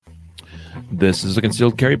This is the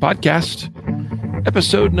Concealed Carry Podcast,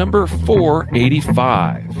 episode number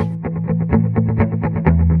 485.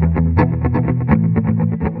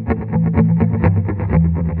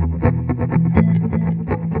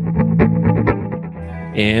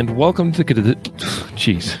 And welcome to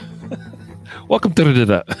welcome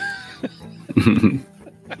to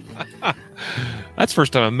That's the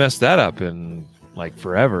first time I messed that up in like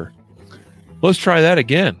forever. Let's try that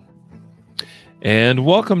again. And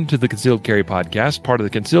welcome to the Concealed Carry Podcast, part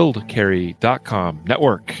of the concealedcarry.com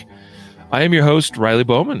network. I am your host, Riley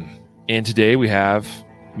Bowman, and today we have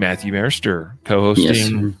Matthew Merster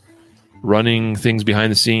co-hosting, running things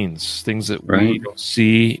behind the scenes, things that we don't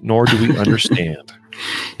see, nor do we understand.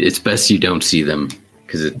 It's best you don't see them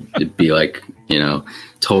because it'd be like,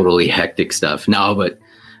 totally hectic stuff. No, but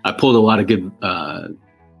I pulled a lot of good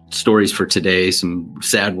stories for today, some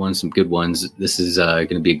sad ones, some good ones. This is going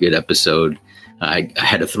to be a good episode. I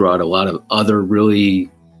had to throw out a lot of other really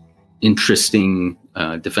interesting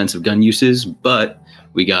defensive gun uses, but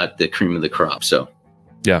we got the cream of the crop. So,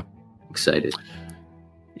 yeah, excited.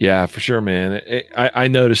 Yeah, for sure, man. I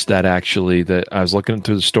noticed that actually, that I was looking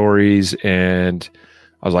through the stories and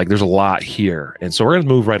I was like, there's a lot here. And so we're going to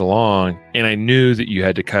move right along. And I knew that you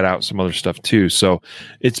had to cut out some other stuff too. So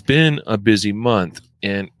it's been a busy month.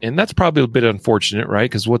 And that's probably a bit unfortunate, right?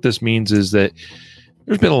 Because what this means is that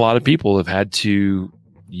there's been a lot of people who have had to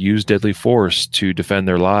use deadly force to defend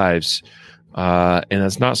their lives. And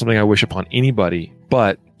that's not something I wish upon anybody,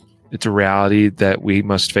 but it's a reality that we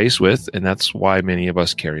must face with. And that's why many of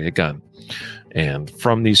us carry a gun. And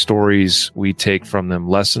from these stories, we take from them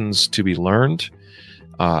lessons to be learned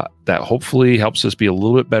that hopefully helps us be a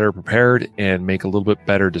little bit better prepared and make a little bit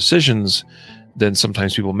better decisions than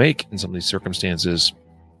sometimes people make in some of these circumstances.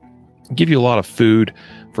 Give you a lot of food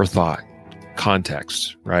for thought.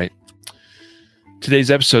 Context, right?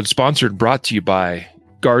 Today's episode brought to you by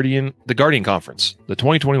the Guardian Conference, the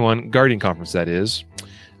 2021 Guardian Conference, that is.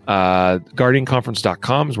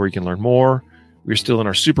 GuardianConference.com is where you can learn more. We're still in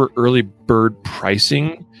our super early bird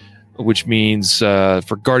pricing, which means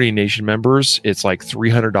for Guardian Nation members, it's like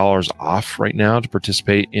 $300 off right now to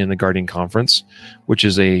participate in the Guardian Conference, which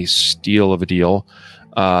is a steal of a deal.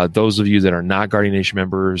 Those of you that are not Guardian Nation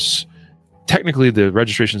members, technically the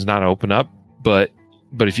registration is not open up, but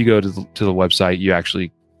if you go to the website, you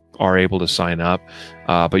actually are able to sign up.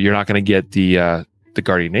 But you're not going to get the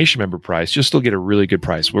Guardian Nation member price. You'll still get a really good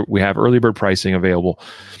price. We have early bird pricing available.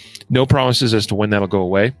 No promises as to when that'll go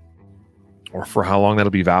away or for how long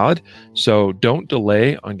that'll be valid. So don't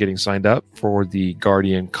delay on getting signed up for the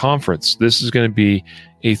Guardian Conference. This is going to be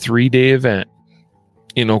a 3-day event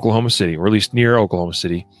in Oklahoma City, or at least near Oklahoma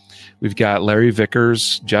City. We've got Larry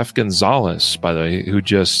Vickers, Jeff Gonzalez, by the way, who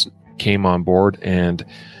just came on board and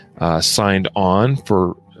signed on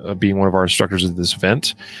for being one of our instructors at this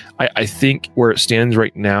event. I think where it stands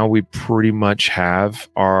right now, we pretty much have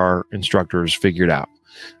our instructors figured out.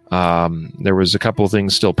 There was a couple of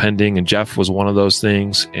things still pending, and Jeff was one of those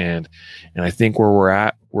things. And I think where we're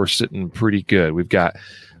at, we're sitting pretty good. We've got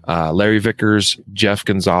Larry Vickers, Jeff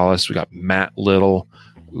Gonzalez. We got Matt Little,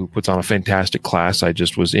 who puts on a fantastic class. I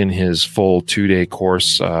just was in his full 2-day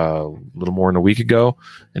course a little more than a week ago,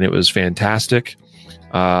 and it was fantastic.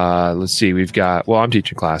 Let's see. We've got, I'm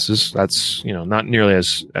teaching classes. That's, not nearly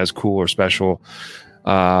as cool or special.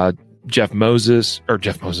 Steve Moses.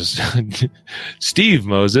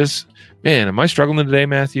 Man, am I struggling today,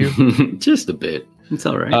 Matthew? Just a bit. It's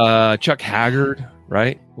all right. Chuck Haggard,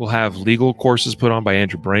 right? We'll have legal courses put on by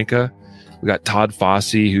Andrew Branca. We got Todd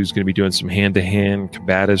Fossey, who's going to be doing some hand-to-hand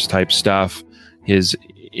combatives type stuff. His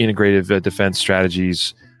integrative defense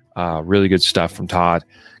strategies, really good stuff from Todd.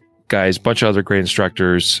 Guys, bunch of other great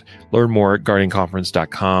instructors. Learn more at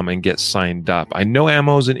GuardianConference.com and get signed up. I know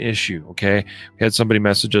ammo is an issue, okay? We had somebody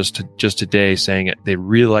message us just today saying they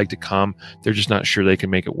really like to come. They're just not sure they can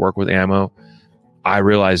make it work with ammo. I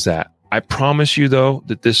realize that. I promise you, though,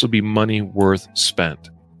 that this will be money worth spent,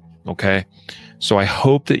 okay? So I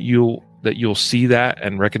hope that you'll see that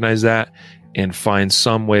and recognize that and find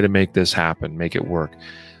some way to make this happen, make it work.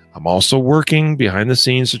 I'm also working behind the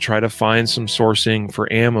scenes to try to find some sourcing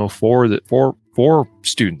for ammo for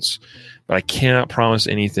students, but I cannot promise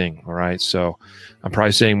anything. All right. So I'm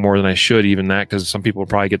probably saying more than I should, even that, because some people will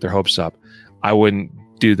probably get their hopes up. I wouldn't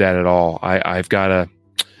do that at all. I've got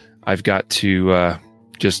to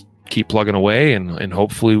just keep plugging away and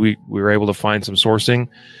hopefully we were able to find some sourcing,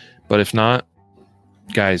 but if not,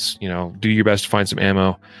 guys, do your best to find some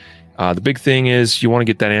ammo. The big thing is you want to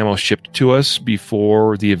get that ammo shipped to us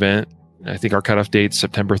before the event. I think our cutoff date's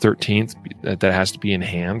September 13th. That has to be in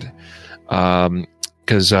hand. Because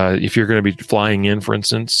because if you're going to be flying in, for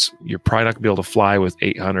instance, you're probably not going to be able to fly with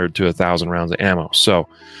 800 to 1,000 rounds of ammo. So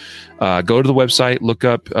go to the website, look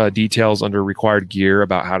up details under required gear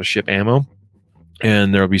about how to ship ammo,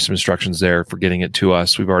 and there will be some instructions there for getting it to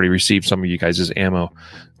us. We've already received some of you guys' ammo,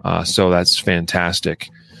 so that's fantastic.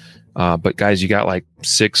 But guys, you got like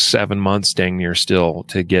 6-7 months dang near still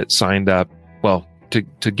to get signed up. Well, to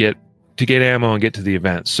get ammo and get to the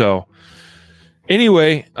event. So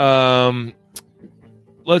anyway,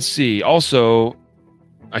 let's see. Also,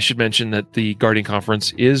 I should mention that the Guardian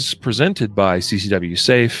Conference is presented by CCW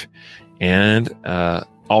Safe and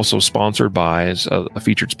also sponsored by, as a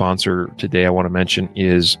featured sponsor today I want to mention,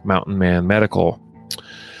 is Mountain Man Medical.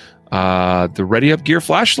 The Ready Up Gear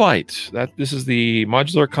flashlight. This is the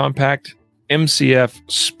modular compact MCF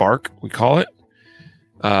Spark, we call it.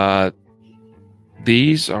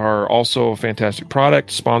 These are also a fantastic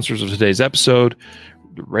product, sponsors of today's episode.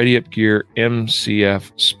 The Ready Up Gear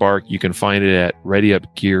MCF Spark. You can find it at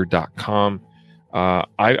readyupgear.com.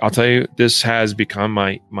 I'll tell you, this has become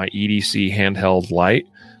my EDC handheld light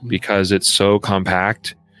because it's so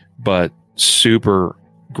compact, but super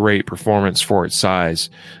great performance for its size.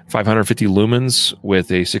 550 lumens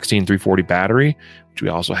with a 16340 battery, which we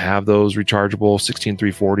also have those rechargeable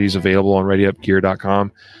 16340s available on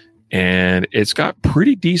readyupgear.com. And it's got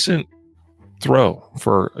pretty decent throw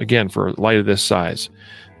for light of this size.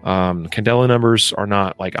 Candela numbers are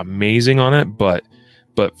not like amazing on it, but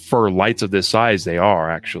for lights of this size, they are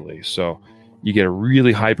actually. So you get a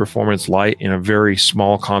really high performance light in a very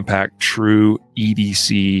small, compact, true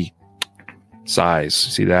EDC size.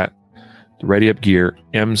 See that? The Ready Up Gear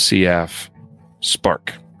MCF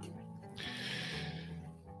Spark.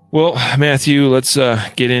 Well, Matthew, let's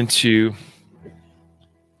get into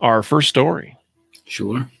our first story.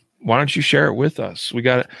 Sure. Why don't you share it with us? We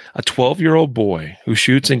got a 12-year-old boy who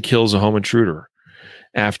shoots and kills a home intruder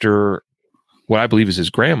after what I believe is his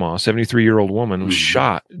grandma, a 73-year-old woman, was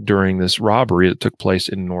shot during this robbery that took place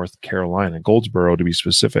in North Carolina, Goldsboro to be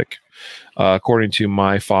specific. According to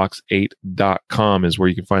myfox8.com is where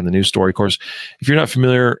you can find the news story. Of course, if you're not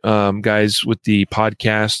familiar, guys, with the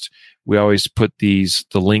podcast, we always put the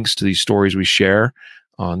links to these stories we share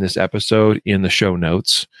on this episode in the show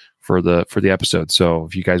notes for the episode. So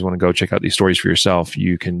if you guys want to go check out these stories for yourself,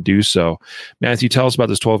 you can do so. Matthew, tell us about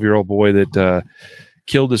this 12-year-old boy that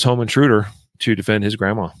killed this home intruder to defend his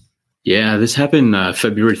grandma. Yeah, this happened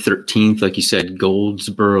February 13th, like you said,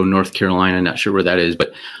 Goldsboro, North Carolina. Not sure where that is,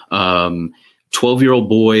 but 12-year-old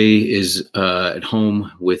boy is at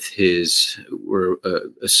home with we're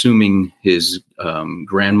assuming his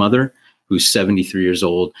grandmother, who's 73 years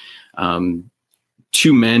old.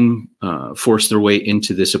 Two men forced their way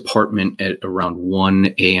into this apartment at around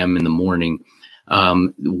 1 a.m. in the morning.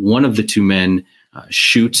 One of the two men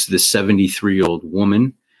shoots the 73-year-old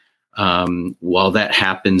woman. While that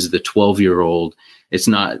happens, the 12-year-old, there's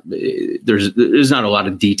not a lot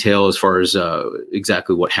of detail as far as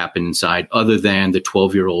exactly what happened inside, other than the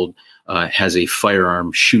 12-year-old has a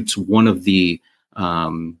firearm, shoots one of the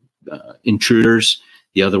intruders.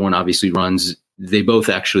 The other one obviously runs. They both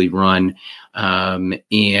actually run.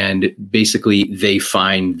 And basically they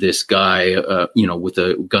find this guy, with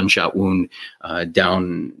a gunshot wound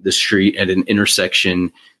down the street at an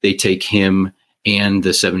intersection. They take him and the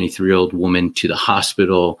 73-year-old woman to the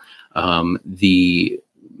hospital. The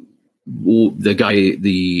guy,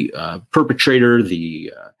 the perpetrator,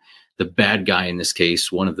 the bad guy in this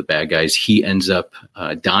case, one of the bad guys, he ends up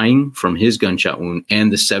dying from his gunshot wound,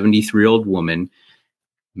 and the 73-year-old woman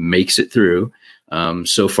makes it through.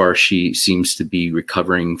 So far, she seems to be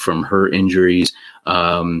recovering from her injuries.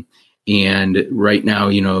 And right now,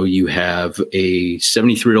 you have a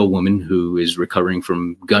 73-year-old woman who is recovering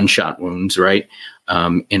from gunshot wounds, right?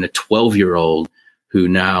 And a 12-year-old who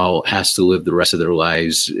now has to live the rest of their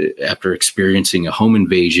lives after experiencing a home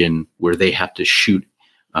invasion where they have to shoot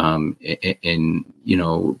and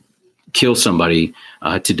kill somebody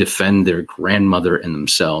to defend their grandmother and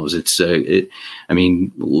themselves. It's an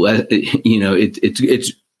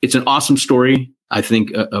awesome story. I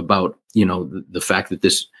think about the fact that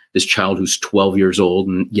this child who's 12 years old,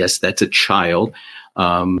 and yes, that's a child,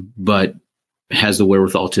 but has the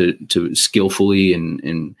wherewithal to skillfully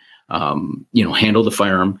and handle the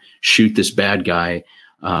firearm, shoot this bad guy.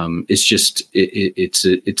 It's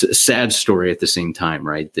a sad story at the same time,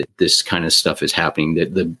 right? That this kind of stuff is happening.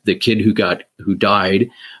 That the kid who died,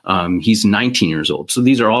 he's 19 years old. So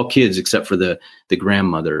these are all kids except for the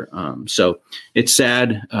grandmother. So it's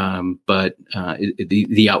sad, but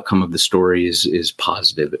the outcome of the story is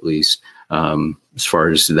positive, at least as far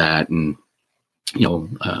as that. And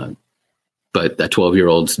but that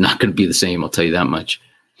 12-year-old's not going to be the same. I'll tell you that much.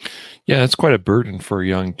 Yeah, it's quite a burden for a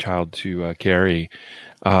young child to carry.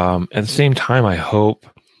 At the same time, I hope,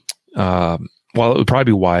 while it would probably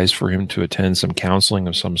be wise for him to attend some counseling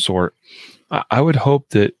of some sort, I would hope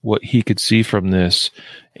that what he could see from this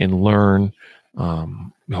and learn,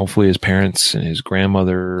 hopefully his parents and his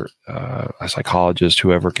grandmother, a psychologist,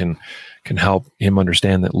 whoever can help him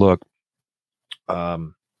understand that, look,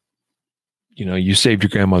 you saved your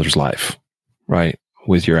grandmother's life, right,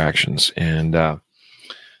 with your actions. And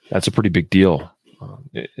that's a pretty big deal.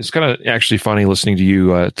 It's kind of actually funny listening to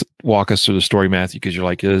you walk us through the story, Matthew, because you're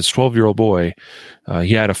like, this 12-year-old boy,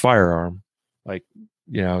 he had a firearm. Like,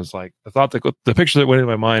 it's like, I thought the picture that went in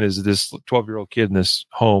my mind is this 12-year-old kid in this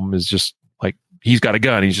home is just like, he's got a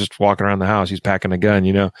gun. He's just walking around the house. He's packing a gun,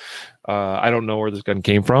 I don't know where this gun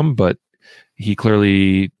came from, but he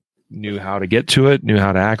clearly knew how to get to it, knew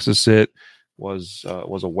how to access it, was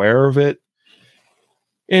aware of it.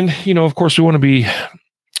 And, of course we want to be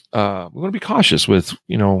cautious with,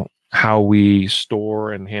 how we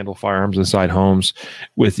store and handle firearms inside homes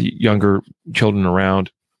with younger children around.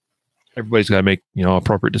 Everybody's got to make,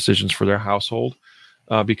 appropriate decisions for their household,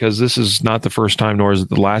 because this is not the first time, nor is it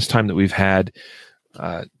the last time that we've had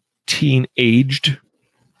teen-aged,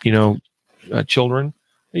 children.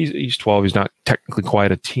 He's 12. He's not technically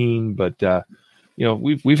quite a teen, but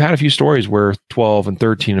we've had a few stories where 12 and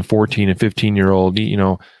 13 and 14 and 15-year-old,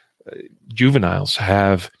 juveniles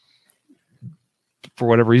have, for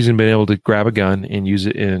whatever reason, been able to grab a gun and use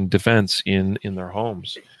it in defense in their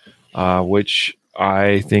homes, which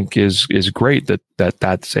I think is great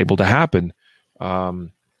that's able to happen.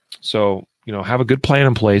 So, have a good plan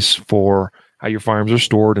in place for how your firearms are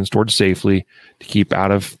stored and stored safely to keep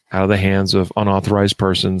out of the hands of unauthorized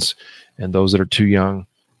persons and those that are too young.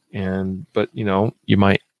 But you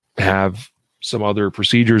might have some other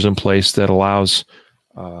procedures in place that allows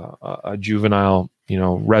a juvenile,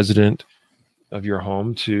 resident of your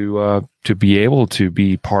home to be able to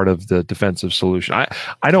be part of the defensive solution.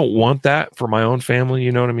 I don't want that for my own family.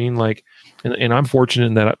 You know what I mean? Like, and I'm fortunate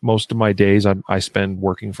in that most of my days I spend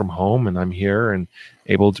working from home, and I'm here and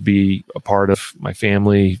able to be a part of my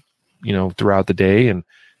family, throughout the day and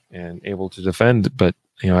able to defend. But,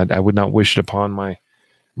 I would not wish it upon my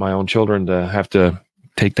own children to have to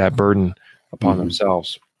take that burden upon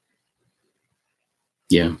themselves.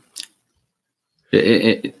 Yeah.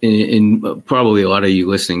 And probably a lot of you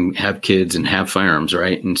listening have kids and have firearms,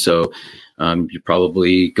 right? And so you've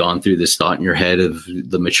probably gone through this thought in your head of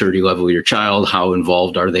the maturity level of your child. How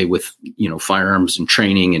involved are they with, firearms and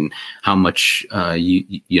training, and how much,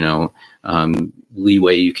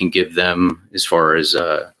 leeway you can give them as far as,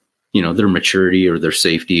 their maturity or their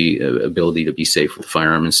safety, ability to be safe with the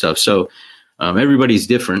firearm and stuff. So everybody's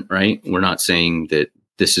different, right? We're not saying that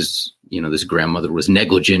this is, this grandmother was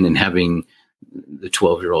negligent in having the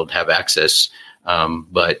 12-year-old have access.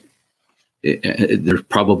 But there's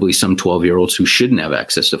probably some 12-year-olds who shouldn't have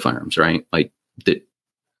access to firearms, right? Like that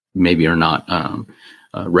maybe are not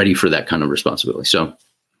ready for that kind of responsibility. So,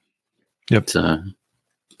 yep.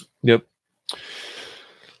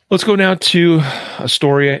 Let's go now to a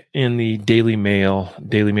story in the Daily Mail,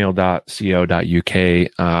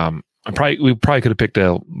 dailymail.co.uk. We probably could have picked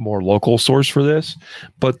a more local source for this,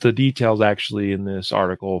 but the details actually in this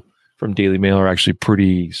article from Daily Mail are actually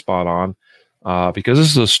pretty spot on, because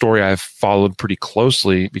this is a story I've followed pretty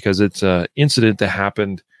closely, because it's an incident that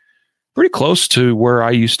happened pretty close to where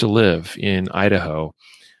I used to live in Idaho,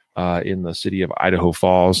 in the city of Idaho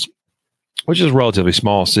Falls, which is a relatively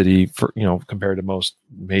small city for, compared to most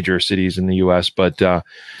major cities in the U.S. But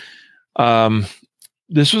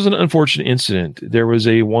this was an unfortunate incident. There was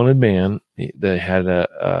a wanted man that had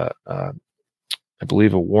I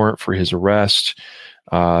believe, a warrant for his arrest.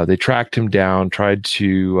 They tracked him down, tried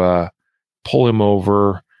to pull him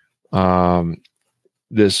over.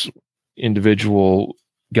 This individual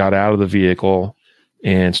got out of the vehicle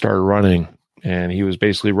and started running. And he was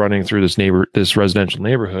basically running through this residential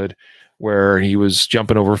neighborhood where he was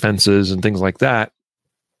jumping over fences and things like that.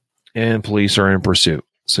 And police are in pursuit.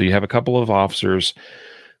 So you have a couple of officers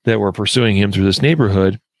that were pursuing him through this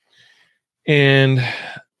neighborhood. And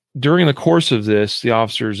during the course of this, the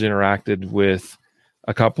officers interacted with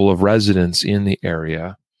a couple of residents in the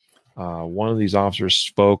area. One of these officers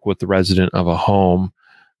spoke with the resident of a home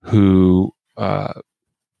who,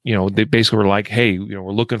 they basically were like, hey,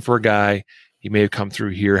 we're looking for a guy. He may have come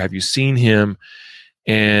through here. Have you seen him?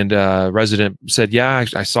 And resident said, yeah,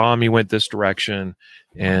 I saw him. He went this direction.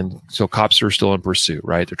 And so cops are still in pursuit,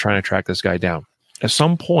 right? They're trying to track this guy down. At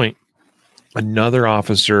some point, another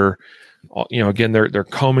officer Again, they're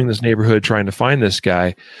combing this neighborhood trying to find this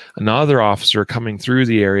guy. Another officer coming through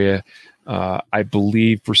the area, I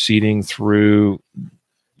believe, proceeding through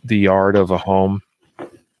the yard of a home.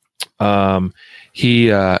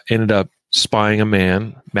 He ended up spying a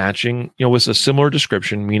man matching, with a similar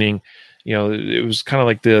description, meaning, it was kind of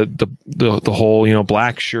like the whole,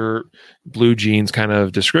 black shirt, blue jeans kind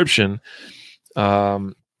of description.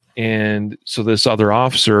 And so this other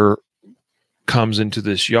officer comes into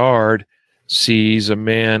this yard, sees a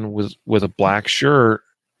man with a black shirt,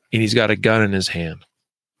 and he's got a gun in his hand.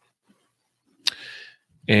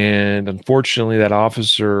 And unfortunately, that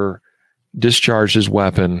officer discharged his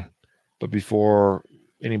weapon, but before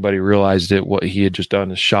anybody realized it, what he had just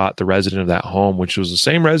done is shot the resident of that home, which was the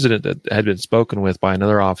same resident that had been spoken with by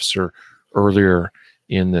another officer earlier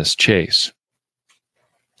in this chase.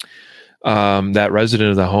 That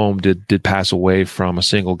resident of the home did pass away from a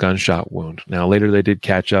single gunshot wound. Now, later they did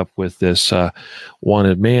catch up with this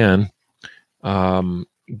wanted man,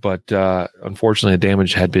 but unfortunately, the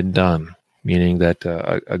damage had been done, meaning that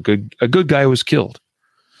a good guy was killed.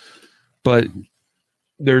 But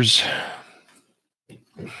there's,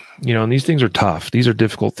 and these things are tough. These are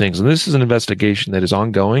difficult things, and this is an investigation that is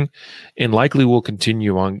ongoing, and likely will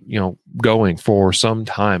continue on, going for some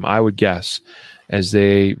time, I would guess. As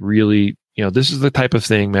they really, this is the type of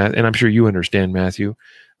thing, Matt, and I'm sure you understand, Matthew,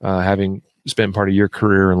 having spent part of your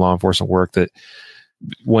career in law enforcement work, that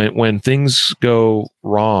when things go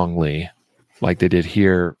wrongly, like they did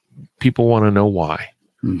here, people want to know why,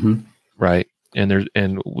 right? And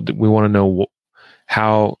we want to know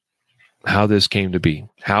how this came to be.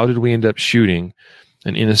 How did we end up shooting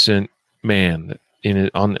an innocent man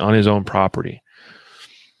on his own property?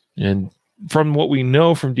 And from what we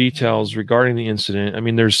know from details regarding the incident, I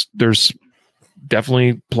mean, there's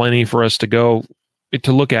definitely plenty for us to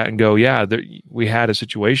look at and go, yeah, we had a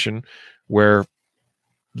situation where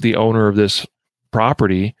the owner of this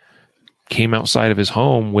property came outside of his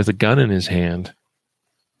home with a gun in his hand.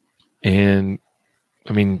 And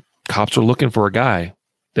I mean, cops are looking for a guy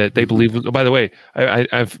that they believe. By the way,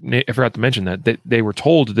 I forgot to mention that they were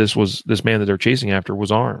told this man that they're chasing after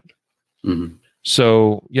was armed. Mm-hmm.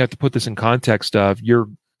 So you have to put this in context of you're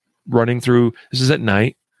running through. This is at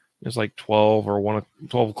night. It's like 12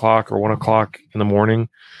 o'clock or 1 o'clock in the morning.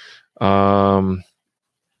 Actually,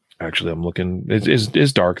 I'm looking.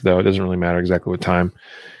 It's dark though. It doesn't really matter exactly what time.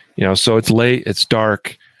 So it's late. It's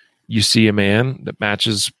dark. You see a man that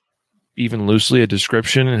matches even loosely a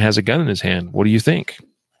description and has a gun in his hand. What do you think?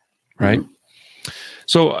 Right. Mm-hmm.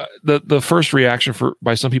 So the first reaction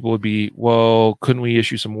by some people would be, well, couldn't we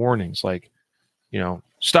issue some warnings? Like,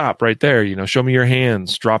 stop right there, show me your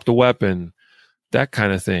hands, drop the weapon, that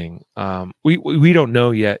kind of thing. We don't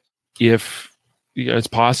know yet if it's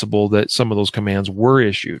possible that some of those commands were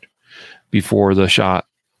issued before the shot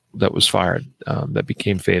that was fired that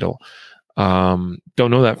became fatal. Don't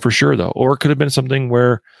know that for sure though. Or it could have been something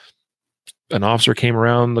where an officer came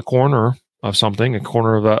around the corner of something, a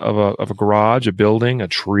corner of a garage, a building, a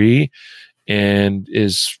tree, and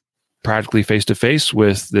is practically face to face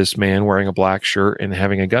with this man wearing a black shirt and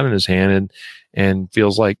having a gun in his hand, and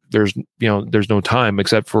feels like there's no time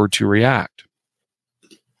except for to react.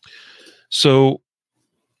 So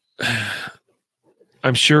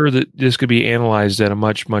I'm sure that this could be analyzed at a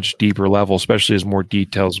much, much deeper level, especially as more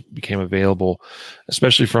details became available,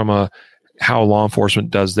 especially from how law enforcement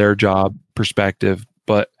does their job perspective.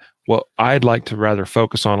 But what I'd like to rather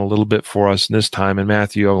focus on a little bit for us this time, and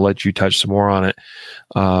Matthew, I'll let you touch some more on it.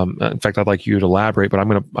 In fact, I'd like you to elaborate, but I'm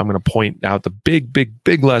going to point out the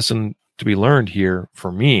big lesson to be learned here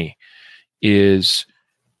for me is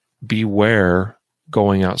beware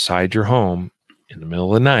going outside your home in the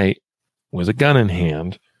middle of the night with a gun in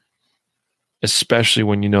hand, especially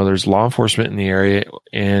when there's law enforcement in the area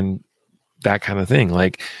and that kind of thing.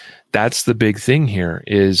 Like, that's the big thing here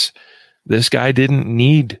is this guy didn't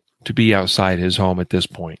need to be outside his home at this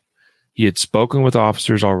point. He had spoken with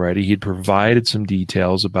officers already. He'd provided some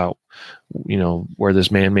details about, where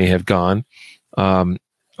this man may have gone.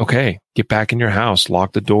 Okay, get back in your house,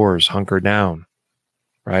 lock the doors, hunker down,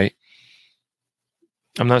 right?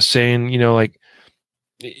 I'm not saying,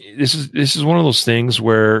 this is one of those things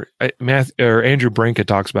where Andrew Brinka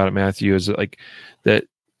talks about it, Matthew, is like that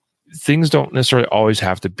things don't necessarily always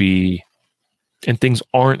have to be, and things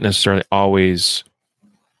aren't necessarily always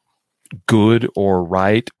good or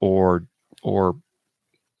right or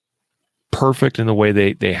perfect in the way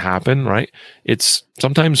they happen, right? It's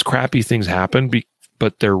sometimes crappy things happen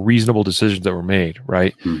but they're reasonable decisions that were made,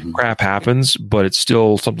 right? Mm-hmm. Crap happens, but it's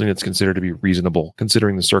still something that's considered to be reasonable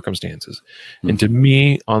considering the circumstances. Mm-hmm. And to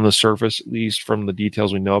me, on the surface, at least from the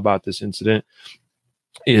details we know about this incident,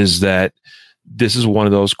 is that this is one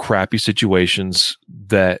of those crappy situations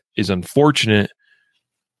that is unfortunate,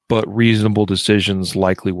 but reasonable decisions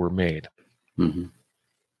likely were made. Mm-hmm.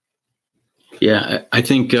 Yeah, I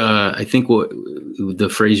think what the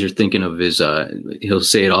phrase you're thinking of is, he'll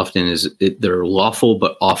say it often, is they're lawful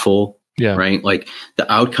but awful. Yeah. Right. Like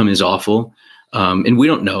the outcome is awful. And we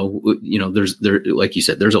don't know, like you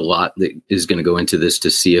said, there's a lot that is going to go into this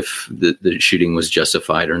to see if the shooting was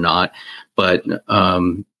justified or not. But,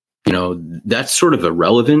 that's sort of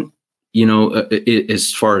irrelevant,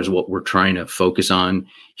 as far as what we're trying to focus on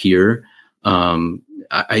here.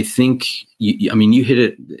 I think, you hit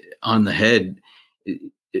it on the head.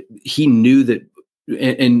 He knew that.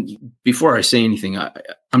 And before I say anything,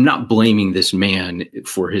 I'm not blaming this man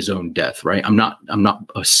for his own death, right? I'm not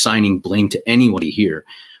assigning blame to anybody here.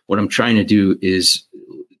 What I'm trying to do is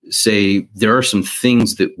say there are some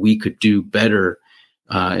things that we could do better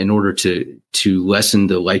in order to lessen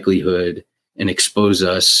the likelihood and expose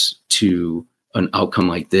us to an outcome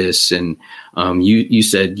like this. And you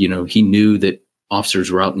said, he knew that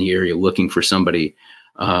officers were out in the area looking for somebody.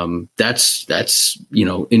 That's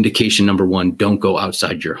indication number one, don't go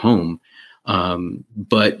outside your home.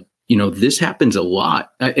 But this happens a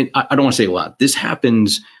lot. I don't want to say a lot. This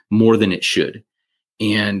happens more than it should.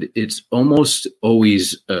 And it's almost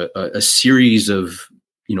always a series of,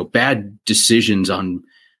 bad decisions on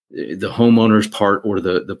the homeowner's part or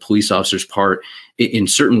the police officer's part in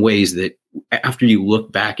certain ways that after you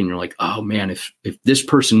look back and you're like, oh man, if this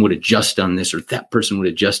person would have just done this or that person would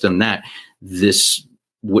have just done that, this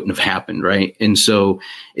wouldn't have happened. Right. And so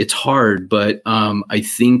it's hard, but I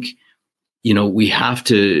think, we have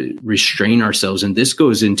to restrain ourselves. And this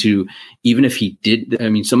goes into, even if he did,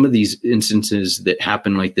 some of these instances that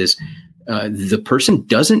happen like this, the person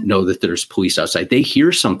doesn't know that there's police outside. They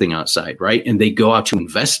hear something outside, right? And they go out to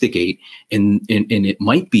investigate, and it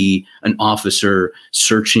might be an officer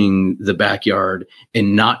searching the backyard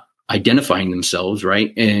and not identifying themselves,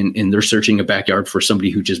 right? And they're searching a backyard for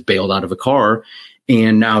somebody who just bailed out of a car.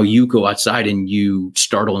 And now you go outside and you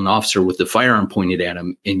startle an officer with the firearm pointed at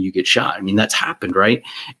him and you get shot. That's happened, right?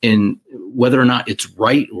 And whether or not it's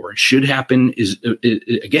right or it should happen is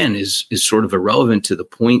sort of irrelevant to the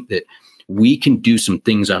point that we can do some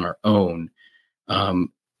things on our own,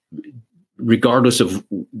 regardless of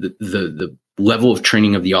the level of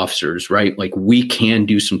training of the officers, right? Like we can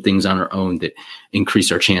do some things on our own that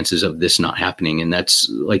increase our chances of this not happening. And that's,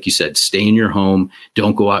 like you said, stay in your home.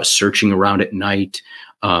 Don't go out searching around at night.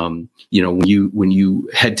 When you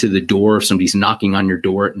head to the door, if somebody's knocking on your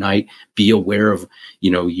door at night, be aware of,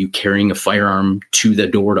 you carrying a firearm to the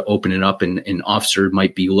door to open it up, and an officer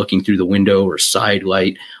might be looking through the window or side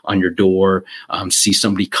light on your door, see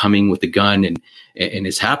somebody coming with a gun, and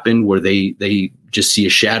it's happened where they just see a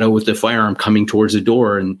shadow with the firearm coming towards the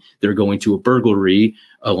door, and they're going to a burglary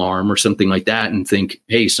alarm or something like that and think,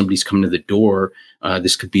 hey, somebody's coming to the door.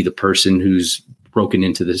 This could be the person who's broken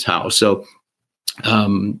into this house. So,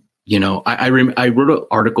 I wrote an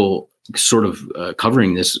article sort of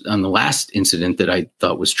covering this on the last incident that I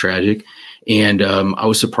thought was tragic. And I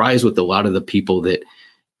was surprised with a lot of the people that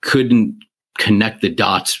couldn't connect the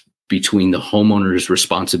dots between the homeowner's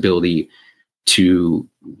responsibility to,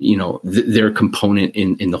 their component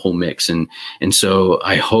in the whole mix. And so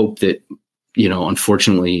I hope that,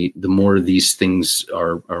 unfortunately, the more these things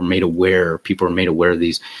are made aware, people are made aware of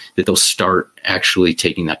these, that they'll start actually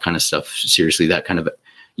taking that kind of stuff seriously, that kind of,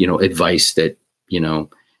 advice that,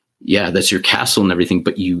 that's your castle and everything,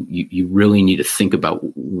 but you really need to think about,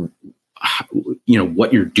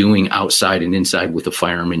 what you're doing outside and inside with a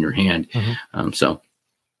firearm in your hand. Mm-hmm.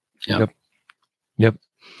 Yeah. Yep.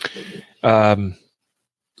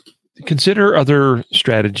 Consider other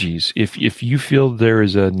strategies. If you feel there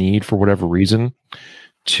is a need for whatever reason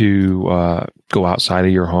to go outside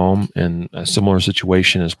of your home and a similar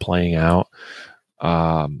situation is playing out.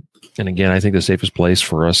 And again, I think the safest place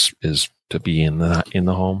for us is to be in the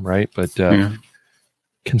home, right? But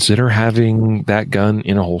consider having that gun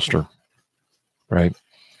in a holster, right?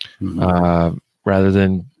 Mm-hmm. Rather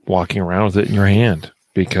than walking around with it in your hand,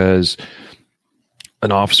 because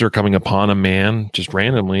an officer coming upon a man just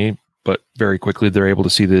randomly, but very quickly they're able to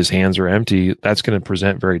see that his hands are empty. That's going to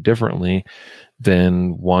present very differently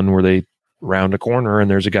than one where they round a corner and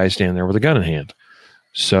there's a guy standing there with a gun in hand.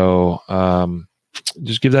 So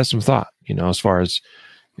just give that some thought, as far as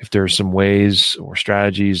if there's some ways or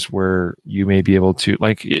strategies where you may be able to,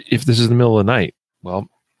 like if this is the middle of the night, well,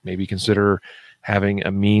 maybe consider having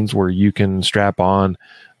a means where you can strap on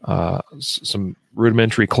some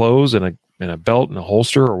rudimentary clothes and a belt and a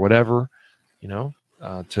holster or whatever,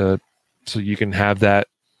 so you can have that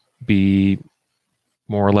be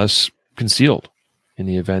more or less concealed in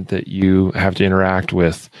the event that you have to interact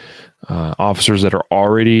with officers that are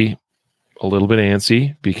already a little bit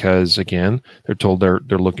antsy because, again, they're told they're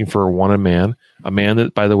looking for a wanted man, a man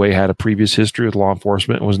that, by the way, had a previous history with law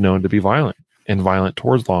enforcement and was known to be violent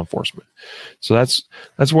towards law enforcement. So that's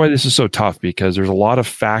why this is so tough, because there's a lot of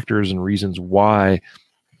factors and reasons why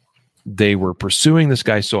they were pursuing this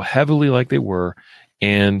guy so heavily like they were,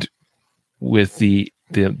 and with the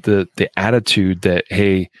attitude that,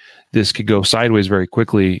 hey, this could go sideways very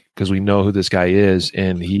quickly because we know who this guy is,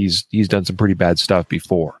 and he's done some pretty bad stuff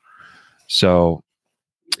before. So,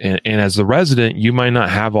 and as the resident, you might not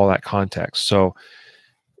have all that context. So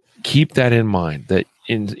keep that in mind, that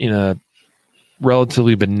in a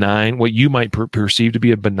relatively benign, what you might perceive to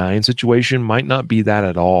be a benign situation might not be that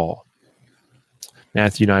at all.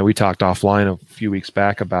 Matthew and I, we talked offline a few weeks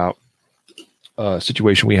back about a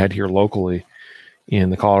situation we had here locally in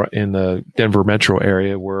the Denver metro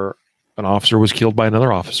area where an officer was killed by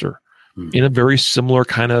another officer in a very similar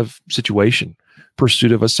kind of situation.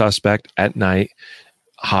 Pursuit of a suspect at night,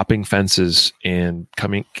 hopping fences, and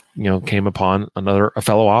came upon a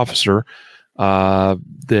fellow officer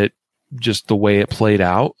that just the way it played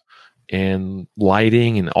out and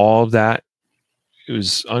lighting and all of that, it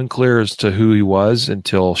was unclear as to who he was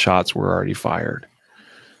until shots were already fired.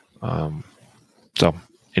 So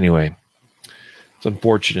anyway, it's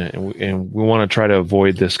unfortunate, and we want to try to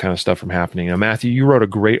avoid this kind of stuff from happening. Now, Matthew, you wrote a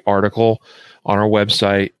great article on our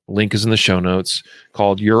website. Link is in the show notes,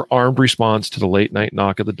 called "Your Armed Response to the Late Night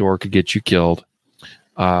Knock at the Door Could Get You Killed."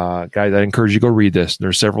 Guys, I encourage you to go read this.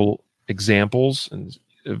 There's several examples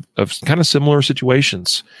of kind of similar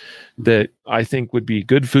situations that I think would be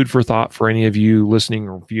good food for thought for any of you listening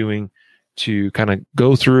or viewing to kind of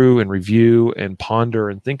go through and review and ponder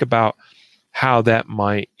and think about how that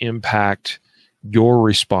might impact your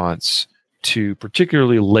response to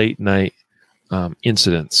particularly late night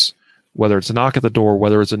incidents, whether it's a knock at the door,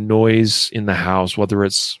 whether it's a noise in the house, whether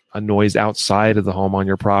it's a noise outside of the home on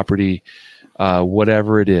your property,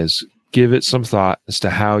 whatever it is. Give it some thought as to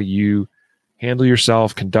how you handle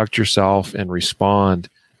yourself, conduct yourself, and respond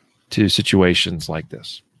to situations like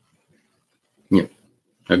this. Yeah,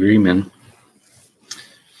 agree, man.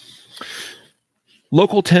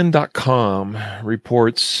 Local10.com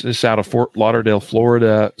reports this out of Fort Lauderdale,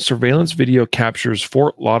 Florida. Surveillance video captures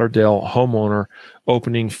Fort Lauderdale homeowner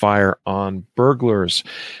opening fire on burglars.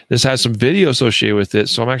 This has some video associated with it,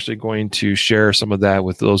 so I'm actually going to share some of that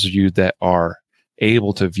with those of you that are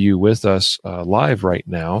able to view with us live right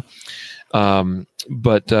now.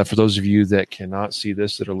 But for those of you that cannot see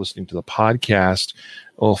this, that are listening to the podcast,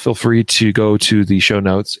 well, feel free to go to the show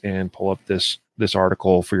notes and pull up this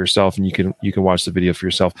article for yourself, and you can watch the video for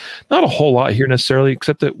yourself. Not a whole lot here necessarily,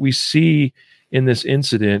 except that we see in this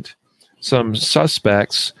incident some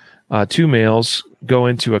suspects, two males, go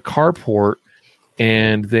into a carport,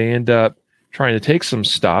 and they end up trying to take some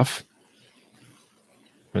stuff.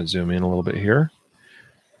 I'm going to zoom in a little bit here.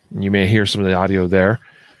 You may hear some of the audio there.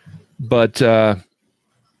 But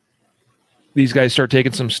these guys start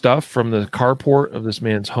taking some stuff from the carport of this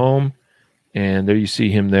man's home. And there you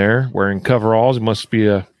see him there wearing coveralls. He must be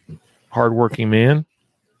a hardworking man.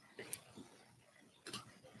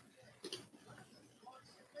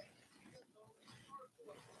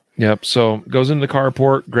 Yep. So goes into the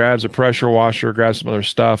carport, grabs a pressure washer, grabs some other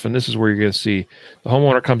stuff. And this is where you're going to see the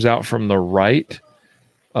homeowner comes out from the right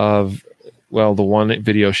of, the one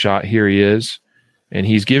video shot. Here he is. And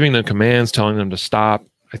he's giving them commands, telling them to stop.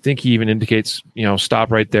 I think he even indicates,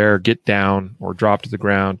 stop right there, get down, or drop to the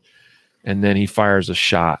ground. And then he fires a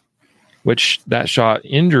shot, which that shot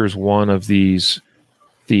injures one of these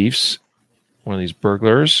thieves, one of these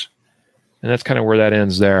burglars. And that's kind of where that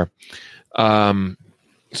ends there. So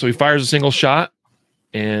he fires a single shot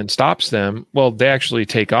and stops them. Well, they actually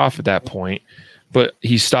take off at that point, but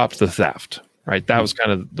he stopped the theft, right? That was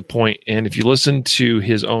kind of the point. And if you listen to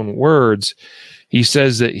his own words, he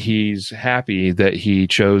says that he's happy that he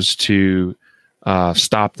chose to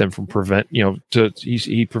stop them from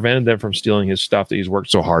he prevented them from stealing his stuff that he's worked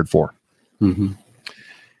so hard for. Mm-hmm.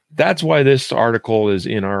 That's why this article is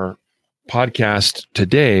in our podcast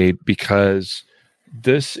today, because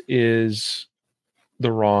this is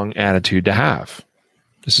the wrong attitude to have.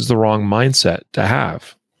 This is the wrong mindset to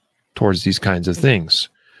have towards these kinds of things.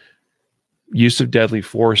 Use of deadly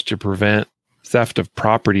force to prevent theft of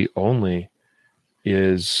property only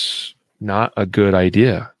is not a good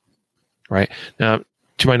idea. Right now,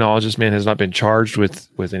 to my knowledge, this man has not been charged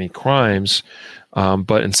with any crimes.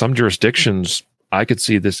 But in some jurisdictions, I could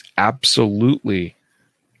see this absolutely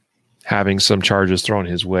having some charges thrown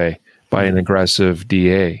his way by an aggressive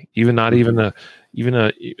DA. Even a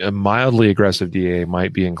mildly aggressive DA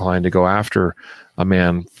might be inclined to go after a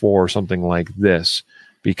man for something like this,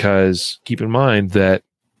 because keep in mind that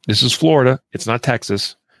this is Florida. It's not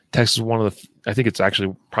Texas. Texas is one of the, I think it's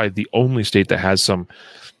actually probably the only state that has some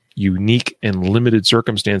unique and limited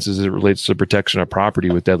circumstances as it relates to protection of property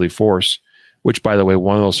with deadly force, which, by the way,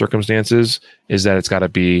 one of those circumstances is that it's got to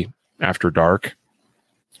be after dark,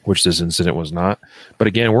 which this incident was not. But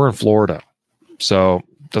again, we're in Florida, so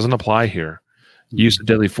it doesn't apply here. Use of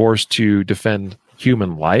deadly force to defend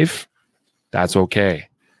human life, that's okay.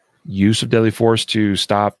 Use of deadly force to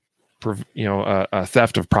stop, a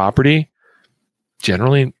theft of property,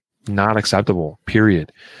 generally not acceptable,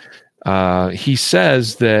 period. He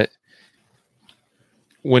says that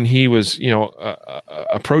when he was,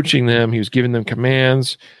 approaching them, he was giving them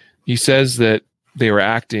commands. He says that they were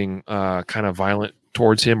acting kind of violent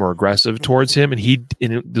towards him or aggressive towards him. And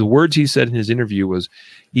the words he said in his interview was,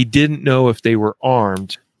 he didn't know if they were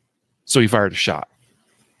armed, so he fired a shot.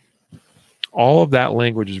 All of that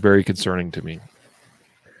language is very concerning to me.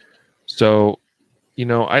 So,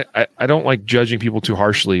 I don't like judging people too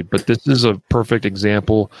harshly, but this is a perfect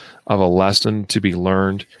example of a lesson to be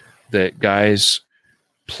learned that, guys,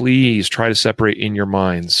 please try to separate in your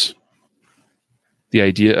minds the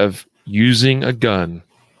idea of using a gun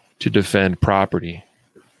to defend property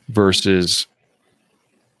versus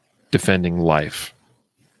defending life.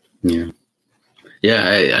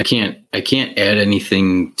 Yeah, I can't add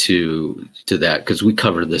anything to that, because we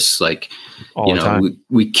cover this like all the time.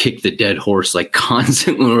 We kick the dead horse like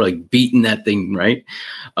constantly. We're like beating that thing, right?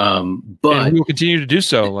 But and we will continue to do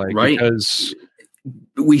so, right, because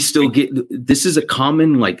we still get, this is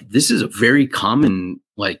a very common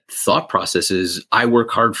like thought process is, I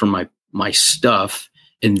work hard for my stuff,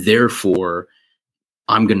 and therefore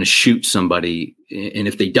I'm going to shoot somebody. And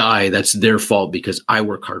if they die, that's their fault because I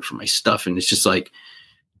work hard for my stuff. And it's just like,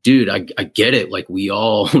 dude, I get it. Like, we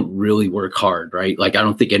all really work hard, right? Like, I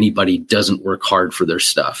don't think anybody doesn't work hard for their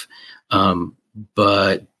stuff.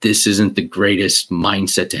 But this isn't the greatest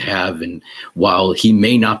mindset to have. And while he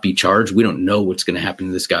may not be charged, we don't know what's going to happen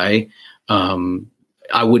to this guy.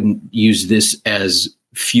 I wouldn't use this as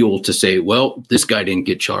fuel to say, well, this guy didn't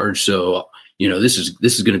get charged, so this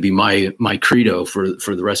is going to be my credo for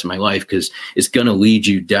the rest of my life, because it's going to lead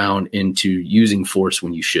you down into using force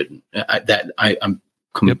when you shouldn't. I'm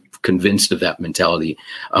convinced of that mentality.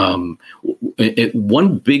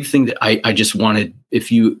 One big thing that I just wanted,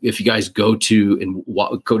 if you guys go to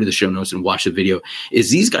the show notes and watch the video,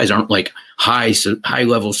 is these guys aren't like high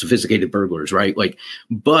level sophisticated burglars, right? Like,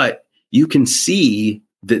 but you can see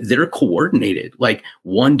that they're coordinated. Like,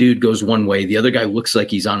 one dude goes one way, the other guy looks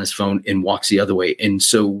like he's on his phone and walks the other way. And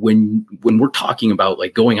so when we're talking about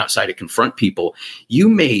like going outside to confront people,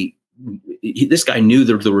 this guy knew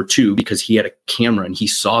there were two because he had a camera and he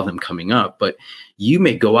saw them coming up, but you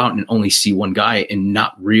may go out and only see one guy and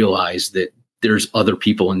not realize that there's other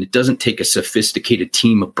people. And it doesn't take a sophisticated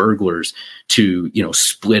team of burglars to,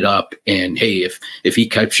 split up and, hey, if he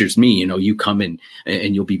captures me, you come in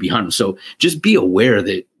and you'll be behind him. So just be aware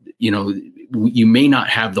that, you may not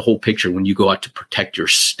have the whole picture when you go out to protect your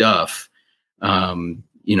stuff.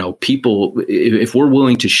 People, if we're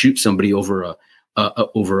willing to shoot somebody over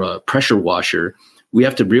a pressure washer, we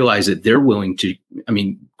have to realize that they're willing to,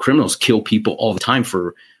 criminals kill people all the time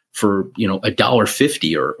for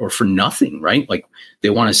 $1.50 or for nothing, right? Like, they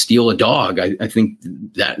want to steal a dog. I think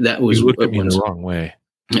that was looked at me in the wrong way.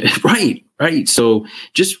 Right. So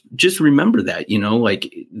just remember that,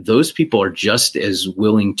 like, those people are just as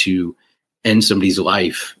willing to end somebody's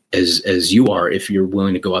life as you are if you're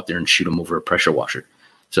willing to go out there and shoot them over a pressure washer.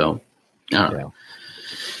 So, I don't know.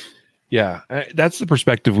 Yeah, that's the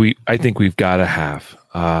perspective I think we've got to have.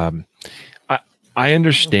 I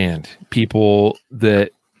understand people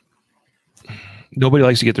that nobody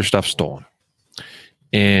likes to get their stuff stolen,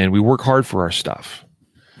 and we work hard for our stuff.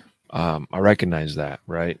 I recognize that,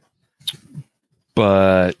 right?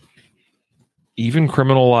 But even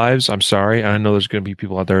criminal lives, I'm sorry, I know there's going to be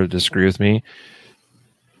people out there that disagree with me.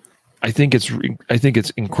 I think it's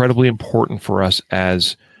incredibly important for us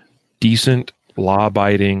as decent,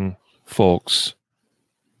 law-abiding folks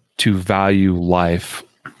to value life,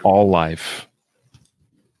 all life,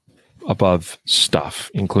 above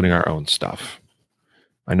stuff, including our own stuff.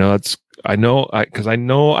 I've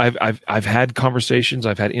had conversations,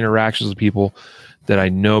 I've had interactions with people that I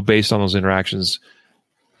know, based on those interactions,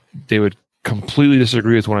 they would completely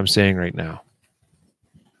disagree with what I'm saying right now.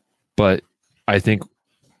 But I think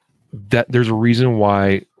that there's a reason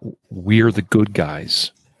why we're the good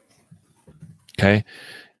guys. Okay.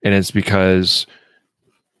 And it's because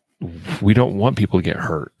we don't want people to get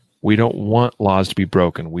hurt. We don't want laws to be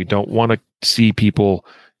broken. We don't want to see people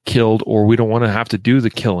killed, or we don't want to have to do the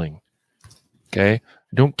killing. Okay.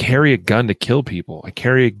 I don't carry a gun to kill people. I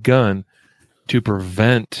carry a gun to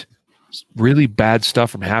prevent really bad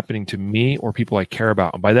stuff from happening to me or people I care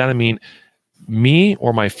about. And by that, I mean me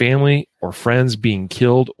or my family or friends being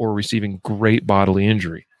killed or receiving great bodily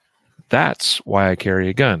injury. That's why I carry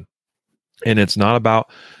a gun. And it's not about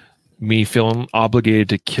me feeling obligated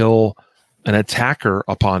to kill an attacker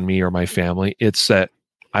upon me or my family. It's that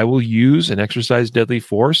I will use and exercise deadly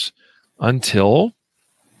force until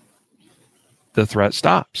the threat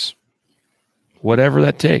stops. Whatever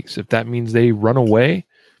that takes. If that means they run away,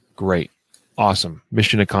 great. Awesome.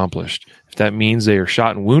 Mission accomplished. If that means they are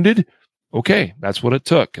shot and wounded, okay, that's what it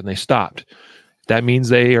took, and they stopped. If that means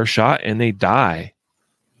they are shot and they die,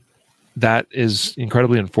 that is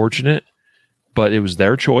incredibly unfortunate, but it was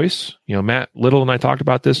their choice. You know, Matt Little and I talked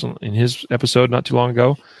about this in his episode not too long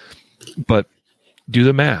ago, but do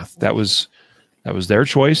the math. That was their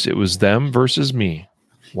choice. It was them versus me.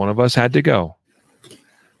 One of us had to go.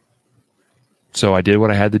 So I did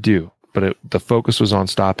what I had to do, but the focus was on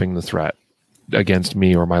stopping the threat against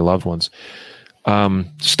me or my loved ones.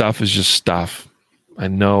 Stuff is just stuff. I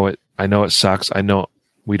know it sucks. I know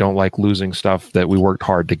we don't like losing stuff that we worked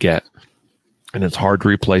hard to get, and it's hard to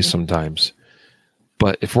replace sometimes.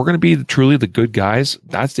 But if we're going to be truly the good guys,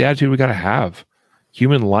 that's the attitude we got to have.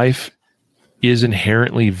 Human life is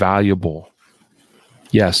inherently valuable.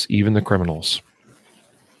 Yes, even the criminals.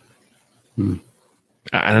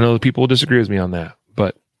 I know that people will disagree with me on that,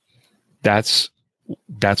 but that's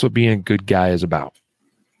what being a good guy is about.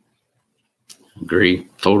 Agree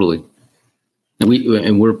totally,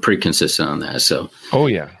 and we're pretty consistent on that. So, oh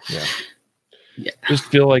yeah. Just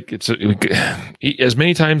feel like it's as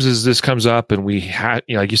many times as this comes up, and we had,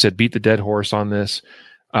 like you said, beat the dead horse on this.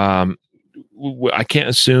 I can't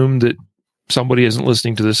assume that somebody isn't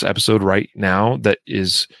listening to this episode right now. That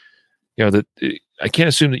is, that I can't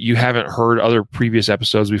assume that you haven't heard other previous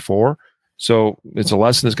episodes before. So it's a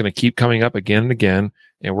lesson that's going to keep coming up again and again,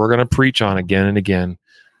 and we're going to preach on again and again.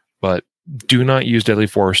 But do not use deadly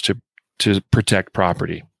force to protect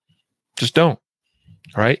property. Just don't.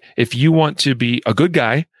 All right. If you want to be a good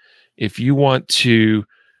guy, if you want to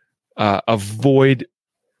avoid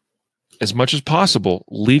as much as possible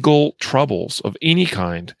legal troubles of any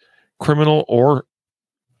kind, criminal or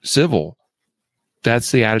civil,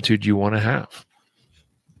 that's the attitude you want to have.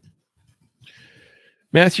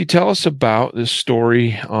 Matthew, tell us about this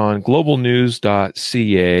story on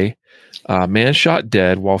globalnews.ca. Man shot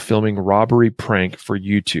dead while filming robbery prank for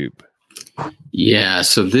YouTube. Yeah,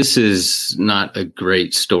 so this is not a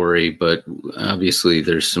great story, but obviously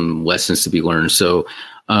there's some lessons to be learned. So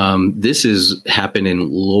this is happened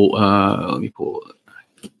in let me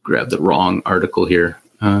grab the wrong article here.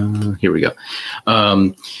 Here we go.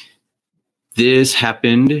 This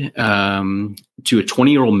happened to a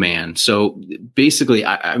 20-year-old man. So basically,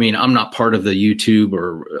 I mean, I'm not part of the YouTube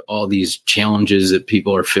or all these challenges that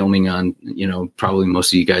people are filming on. Probably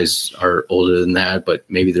most of you guys are older than that, but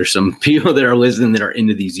maybe there's some people that are listening that are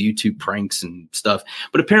into these YouTube pranks and stuff.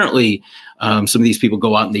 But apparently, some of these people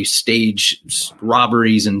go out and they stage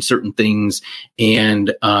robberies and certain things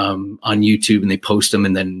and on YouTube, and they post them,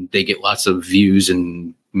 and then they get lots of views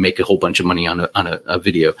and make a whole bunch of money on a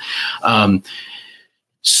video.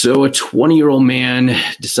 So a 20-year-old man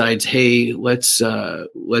decides, hey, let's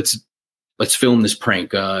film this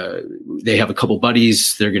prank. They have a couple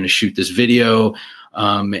buddies. They're going to shoot this video,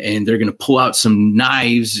 and they're going to pull out some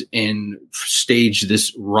knives and stage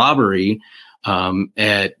this robbery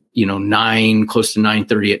at close to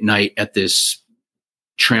 9:30 at night at this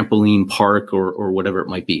trampoline park or whatever it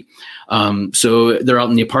might be. So they're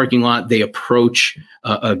out in the parking lot. They approach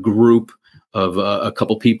a group of a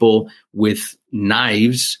couple people with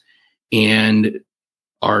knives and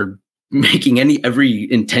are making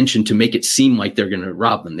every intention to make it seem like they're going to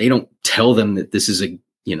rob them. They don't tell them that this is a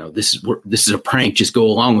prank. Just go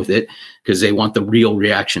along with it because they want the real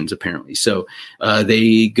reactions, apparently. So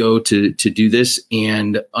they go to do this,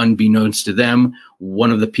 and unbeknownst to them,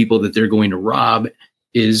 one of the people that they're going to rob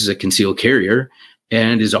is a concealed carrier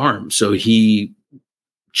and is armed. So he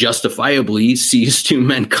justifiably sees two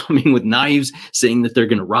men coming with knives saying that they're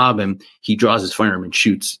going to rob him. He draws his firearm and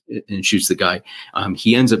shoots the guy.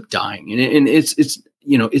 He ends up dying. And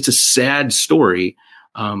it's a sad story.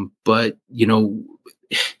 But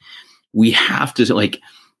we have to,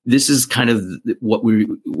 this is kind of what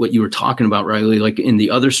you were talking about, Riley. Like in the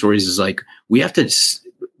other stories, is like we have to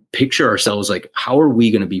picture ourselves like, how are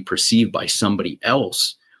we going to be perceived by somebody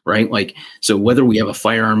else, right? Like, so whether we have a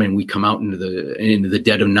firearm and we come out into the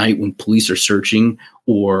dead of night when police are searching,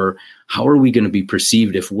 or how are we going to be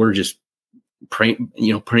perceived if we're just praying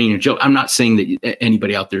a joke? I'm not saying that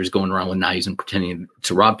anybody out there is going around with knives and pretending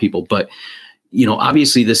to rob people, but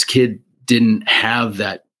obviously this kid didn't have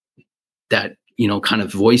that kind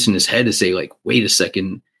of voice in his head to say like, wait a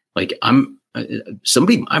second, like I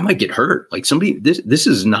might get hurt. Like this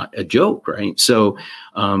is not a joke, right? So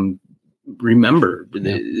remember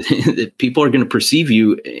that people are going to perceive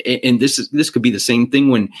you, and this could be the same thing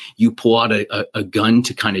when you pull out a gun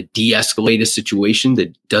to kind of de-escalate a situation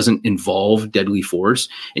that doesn't involve deadly force,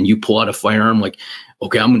 and you pull out a firearm like,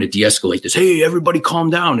 okay, I'm going to de-escalate this. Hey, everybody calm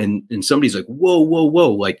down. And somebody's like, whoa,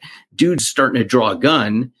 like dude's starting to draw a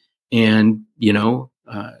gun, and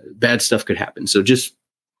bad stuff could happen. So just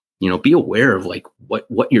be aware of like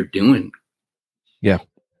what you're doing. Yeah.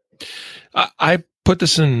 I put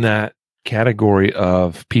this in that category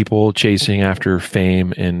of people chasing after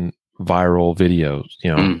fame and viral videos,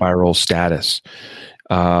 viral status.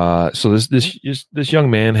 So this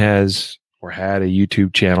young man had a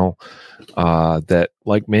YouTube channel that,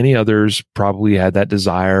 like many others, probably had that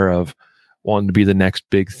desire of wanting to be the next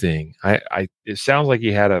big thing. It sounds like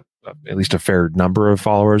he had at least a fair number of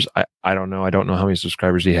followers. I don't know. I don't know how many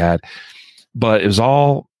subscribers he had, but it was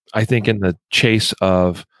all, I think, in the chase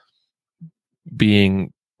of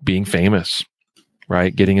being famous,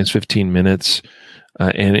 right? Getting his 15 minutes,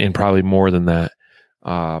 and probably more than that.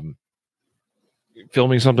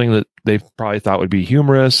 Filming something that they probably thought would be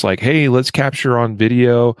humorous, like, hey, let's capture on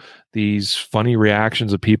video these funny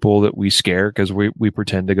reactions of people that we scare because we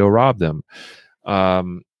pretend to go rob them.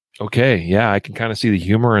 Okay, yeah, I can kind of see the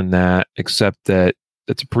humor in that, except that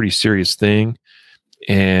it's a pretty serious thing.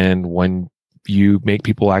 And when you make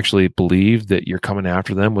people actually believe that you're coming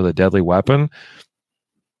after them with a deadly weapon,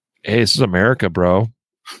 hey, this is America, bro.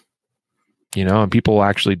 And people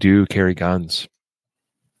actually do carry guns.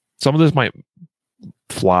 Some of this might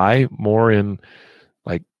fly more in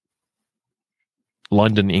like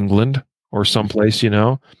London, England, or someplace,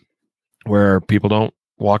 where people don't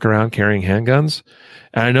walk around carrying handguns.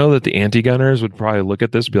 And I know that the anti-gunners would probably look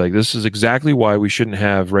at this and be like, this is exactly why we shouldn't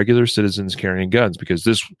have regular citizens carrying guns, because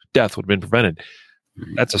this death would have been prevented.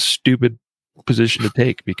 That's a stupid position to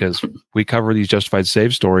take, because we cover these justified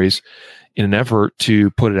save stories in an effort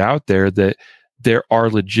to put it out there that there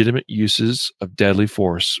are legitimate uses of deadly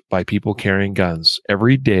force by people carrying guns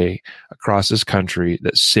every day across this country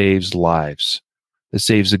that saves lives, that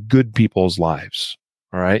saves the good people's lives.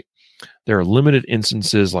 All right. There are limited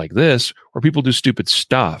instances like this where people do stupid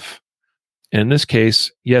stuff. And in this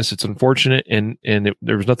case, yes, it's unfortunate, and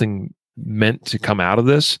there was nothing meant to come out of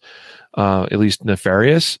this, at least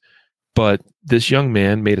nefarious. But this young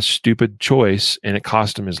man made a stupid choice, and it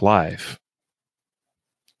cost him his life.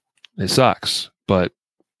 It sucks, but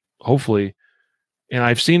hopefully, and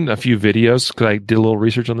I've seen a few videos because I did a little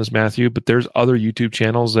research on this, Matthew, but there's other YouTube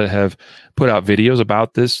channels that have put out videos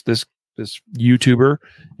about this YouTuber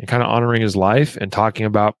and kind of honoring his life and talking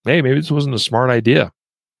about, hey, maybe this wasn't a smart idea.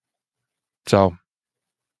 So,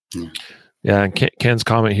 yeah, and Ken's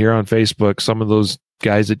comment here on Facebook, some of those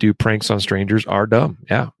guys that do pranks on strangers are dumb.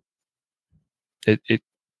 Yeah. It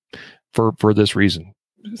for this reason,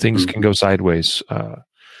 things can go sideways.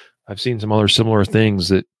 I've seen some other similar things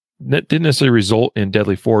that didn't necessarily result in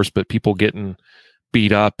deadly force, but people getting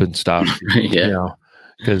beat up and stuff,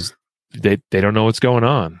 because they don't know what's going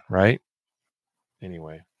on, right?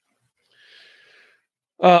 Anyway,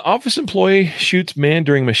 office employee shoots man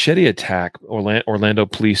during machete attack. Orlando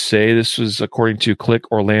police say. This was according to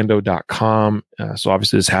clickorlando.com. So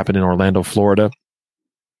obviously this happened in Orlando, Florida,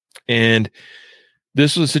 and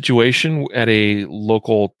this was a situation at a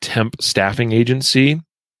local temp staffing agency.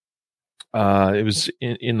 It was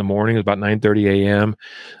in the morning, about 9:30 a.m.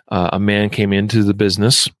 A man came into the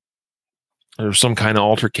business. There was some kind of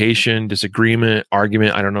altercation, disagreement,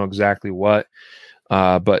 argument. I don't know exactly what,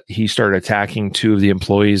 but he started attacking two of the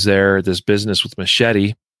employees there at this business with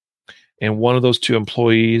machete. And one of those two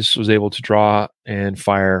employees was able to draw and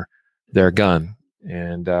fire their gun.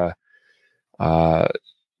 And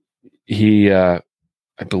he, I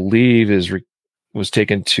believe, was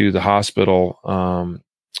taken to the hospital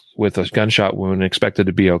with a gunshot wound and expected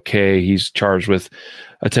to be okay. He's charged with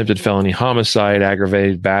attempted felony homicide,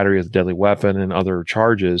 aggravated battery with a deadly weapon, and other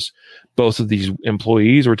charges. Both of these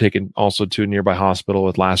employees were taken also to a nearby hospital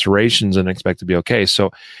with lacerations and expected to be okay.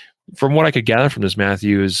 So from what I could gather from this,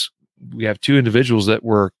 Matthew, is we have two individuals that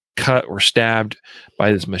were cut or stabbed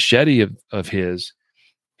by this machete of his.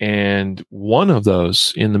 And one of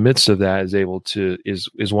those in the midst of that is able to is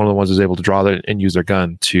one of the ones is able to draw and use their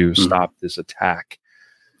gun to stop this attack.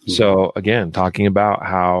 So again, talking about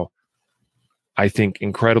how I think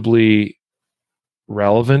incredibly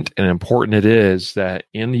relevant and important it is that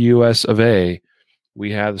in the US of A,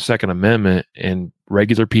 we have the Second Amendment and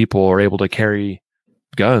regular people are able to carry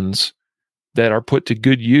guns that are put to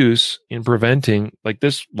good use in preventing, like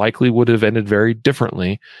this likely would have ended very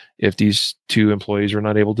differently if these two employees are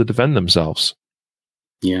not able to defend themselves.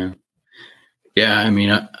 Yeah. Yeah. I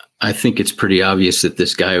mean, I think it's pretty obvious that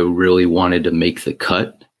this guy really wanted to make the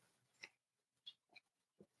cut.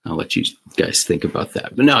 I'll let you guys think about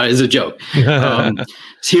that, but no, it's a joke.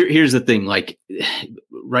 Here's the thing, like,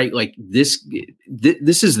 right. Like this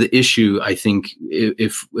is the issue. I think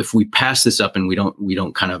if we pass this up and we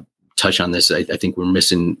don't kind of touch on this, I think we're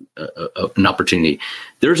missing an opportunity.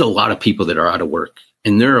 There's a lot of people that are out of work,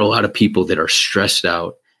 and there are a lot of people that are stressed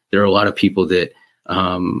out. There are a lot of people that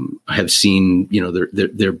have seen,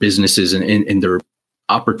 their businesses and their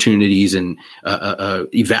opportunities and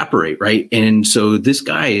evaporate, right? And so this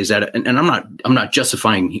guy is and I'm not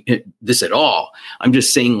justifying this at all. I'm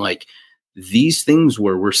just saying, like, these things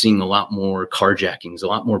where we're seeing a lot more carjackings, a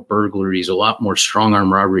lot more burglaries, a lot more strong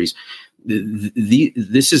arm robberies.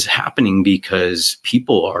 This is happening because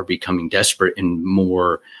people are becoming desperate and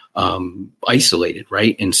more isolated,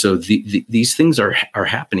 right? And so these things are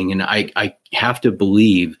happening, and I have to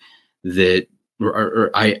believe that,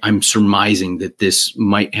 or I'm surmising that this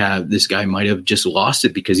guy might have just lost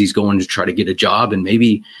it because he's going to try to get a job, and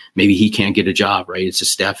maybe he can't get a job, right? It's a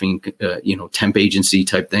staffing, temp agency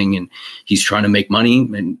type thing, and he's trying to make money,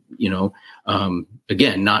 and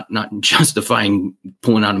again, not justifying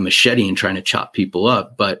pulling out a machete and trying to chop people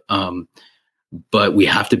up, but we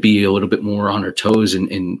have to be a little bit more on our toes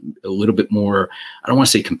and a little bit more, I don't want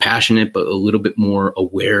to say compassionate, but a little bit more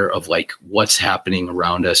aware of, like, what's happening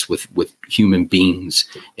around us with human beings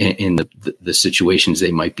in the situations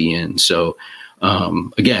they might be in. So,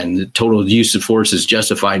 again, the total use of force is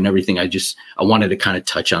justified and everything. I wanted to kind of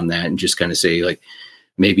touch on that and just kind of say, like,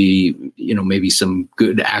 maybe some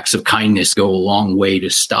good acts of kindness go a long way to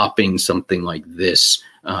stopping something like this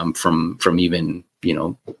from even,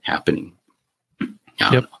 happening.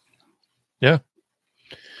 Yep. Yeah.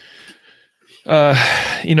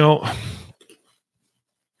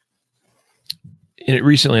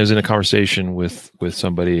 Recently I was in a conversation with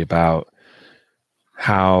somebody about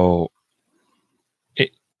how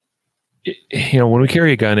when we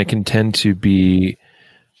carry a gun, it can tend to be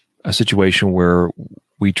a situation where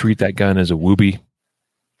we treat that gun as a whoopee,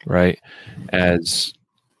 right? As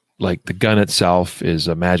like the gun itself is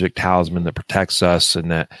a magic talisman that protects us, and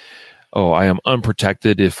that, I am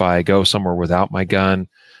unprotected if I go somewhere without my gun.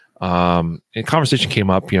 And conversation came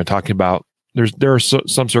up, talking about there are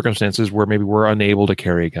some circumstances where maybe we're unable to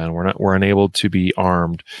carry a gun. We're unable to be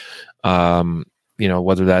armed.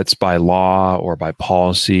 Whether that's by law or by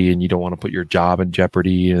policy, and you don't want to put your job in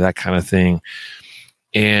jeopardy, that kind of thing.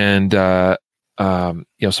 And some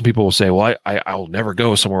people will say, well, I'll never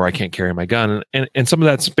go somewhere where I can't carry my gun. And some of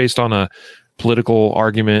that's based on a political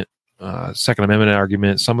argument, Second Amendment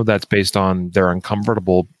argument. Some of that's based on they're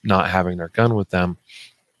uncomfortable not having their gun with them.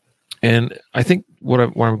 And I think where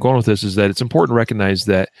I'm going with this is that it's important to recognize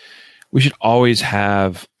that we should always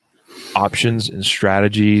have options and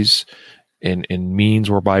strategies and means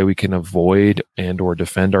whereby we can avoid and or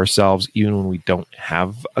defend ourselves even when we don't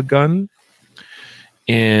have a gun.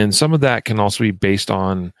 And some of that can also be based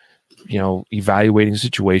on, evaluating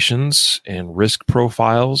situations and risk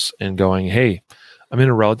profiles and going, hey, I'm in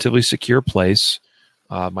a relatively secure place.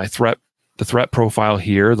 The threat profile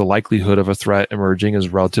here, the likelihood of a threat emerging is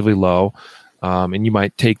relatively low. And you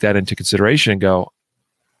might take that into consideration and go,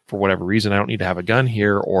 for whatever reason, I don't need to have a gun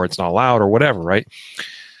here, or it's not allowed, or whatever, right?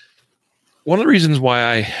 One of the reasons why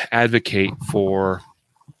I advocate for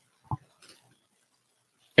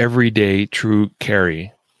everyday true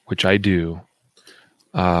carry, which I do,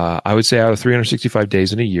 I would say out of 365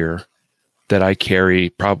 days in a year that I carry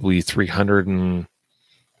probably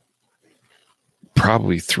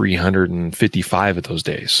 355 of those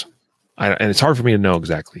days. And it's hard for me to know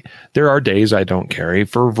exactly. There are days I don't carry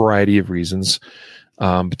for a variety of reasons,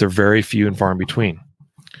 but they're very few and far in between.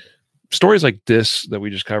 Stories like this that we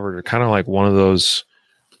just covered are kind of like one of those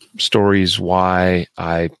stories why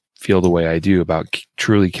I feel the way I do about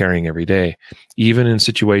truly carrying every day, even in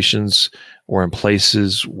situations or in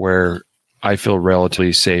places where I feel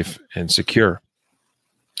relatively safe and secure,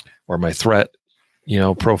 where my threat,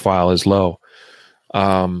 profile is low.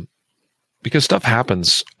 Because stuff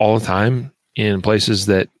happens all the time in places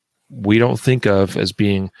that we don't think of as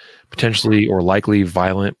being potentially or likely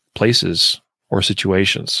violent places or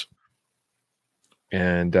situations.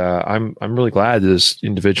 And I'm really glad this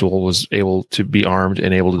individual was able to be armed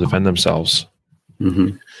and able to defend themselves.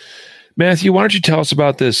 Mm-hmm. Matthew, why don't you tell us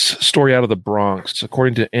about this story out of the Bronx?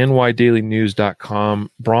 According to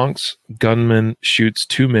nydailynews.com, Bronx gunman shoots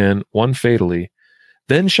 2 men, 1 fatally,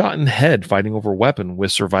 then shot in head fighting over weapon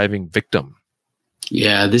with surviving victim.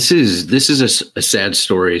 Yeah, this is a sad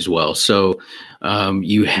story as well. So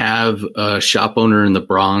you have a shop owner in the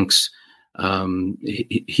Bronx.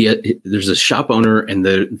 There's a shop owner, and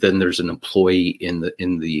then there's an employee in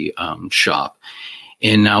the shop.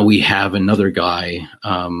 And now we have another guy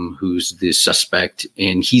who's the suspect,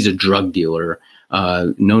 and he's a drug dealer,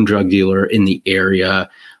 known drug dealer in the area.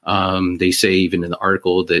 They say even in the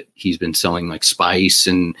article that he's been selling like spice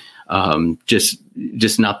and just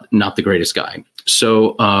not the greatest guy.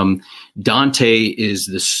 So Dante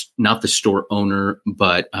is not the store owner,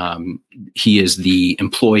 but he is the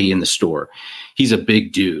employee in the store. He's a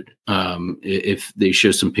big dude. If they show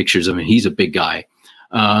some pictures of him, he's a big guy.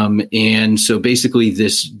 And so basically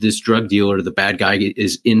this drug dealer, the bad guy,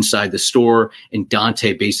 is inside the store, and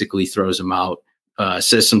Dante basically throws him out,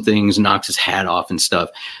 says some things, knocks his hat off and stuff.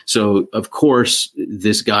 So of course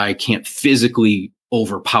this guy can't physically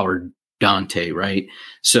overpower Dante, right?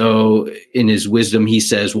 So in his wisdom, he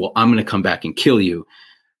says, well, I'm going to come back and kill you.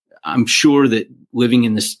 I'm sure that living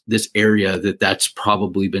in this area, that's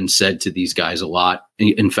probably been said to these guys a lot.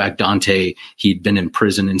 In fact, Dante, he'd been in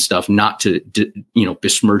prison and stuff, not to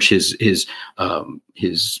besmirch his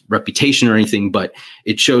reputation or anything, but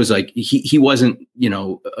it shows like he wasn't,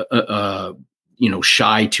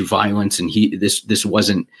 shy to violence. And this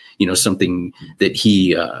wasn't, something that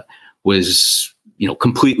he was,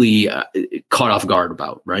 completely caught off guard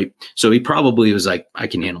about. Right. So he probably was like, I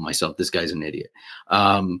can handle myself. This guy's an idiot.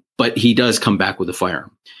 But he does come back with a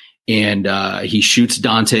firearm, and he shoots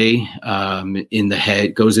Dante in the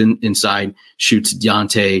head, goes inside, shoots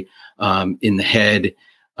Dante in the head.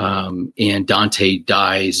 And Dante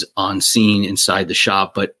dies on scene inside the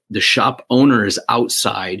shop, but the shop owner is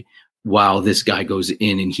outside while this guy goes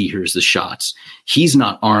in and he hears the shots. He's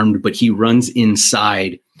not armed, but he runs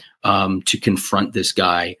inside to confront this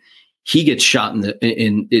guy. He gets shot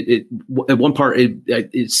at one part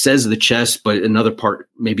it says the chest, but another part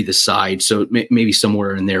maybe the side. So maybe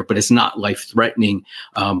somewhere in there, but it's not life threatening.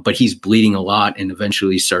 But he's bleeding a lot, and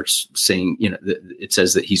eventually starts saying, it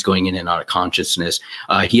says that he's going in and out of consciousness.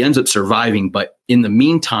 He ends up surviving, but in the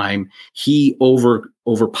meantime, he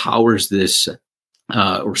overpowers this.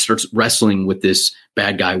 Or starts wrestling with this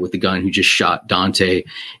bad guy with the gun who just shot Dante.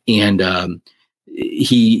 And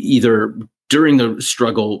he either during the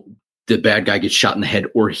struggle, the bad guy gets shot in the head,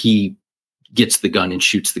 or he gets the gun and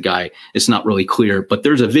shoots the guy. It's not really clear, but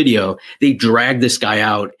there's a video. They drag this guy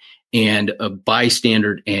out, and a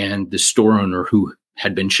bystander and the store owner who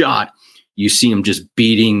had been shot, you see him just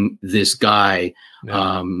beating this guy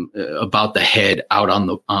about the head out on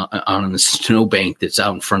the snowbank that's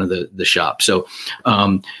out in front of the shop. So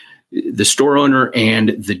the store owner and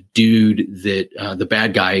the dude that the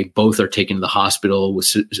bad guy, both are taken to the hospital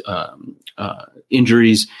with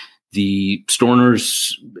injuries. The store owner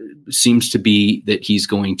seems to be that he's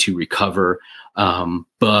going to recover,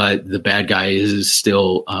 but the bad guy is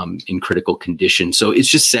still in critical condition. So it's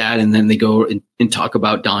just sad. And then they go and talk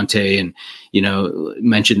about Dante, and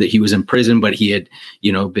mention that he was in prison, but he had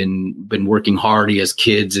been working hard. He has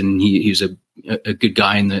kids, and he was a good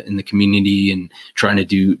guy in the community and trying to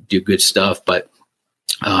do good stuff. But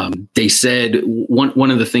they said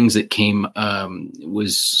one of the things that came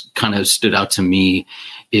was kind of stood out to me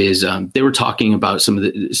is they were talking about some of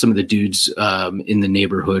the dudes in the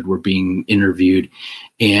neighborhood were being interviewed,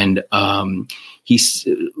 and one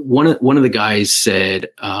of the guys said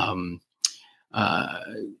that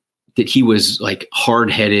he was like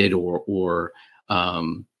hard-headed or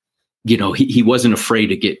he wasn't afraid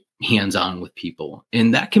to get hands-on with people,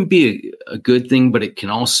 and that can be a good thing, but it can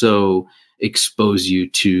also expose you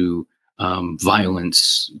to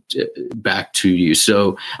violence back to you.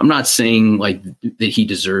 So I'm not saying like that he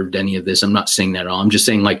deserved any of this. I'm not saying that at all. I'm just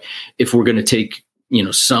saying, like, if we're going to take,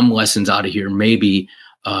 some lessons out of here, maybe,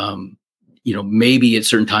 maybe at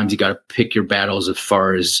certain times you got to pick your battles as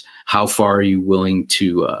far as how far are you willing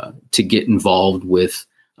to get involved with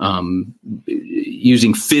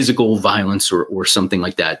using physical violence or something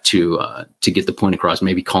like that to get the point across.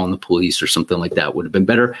 Maybe calling the police or something like that would have been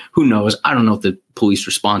better. Who knows? I don't know if the police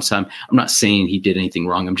response time. I'm not saying he did anything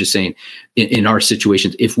wrong. I'm just saying in our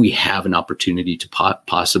situations, if we have an opportunity to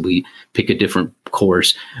possibly pick a different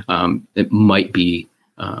course, it might be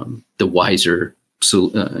the wiser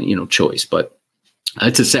choice. But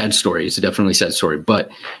it's a sad story. It's a definitely sad story. But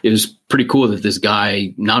it was pretty cool that this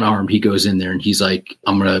guy, not armed, he goes in there and he's like,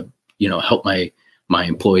 I'm gonna help my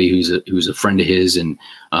employee who's a friend of his, and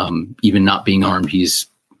even not being armed, he's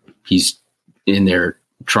in there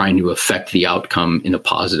trying to affect the outcome in a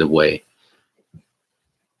positive way.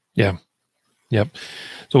 Yeah. Yep.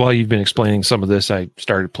 So while you've been explaining some of this, I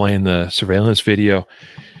started playing the surveillance video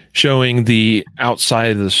showing the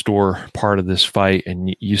outside of the store part of this fight,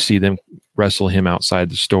 and you see them wrestle him outside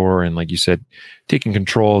the store, and like you said, taking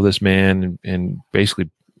control of this man and basically,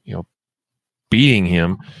 beating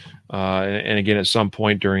him. And again, at some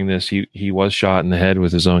point during this, he was shot in the head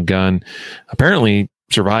with his own gun, apparently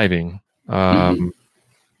surviving.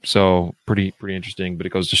 So pretty interesting, but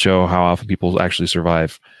it goes to show how often people actually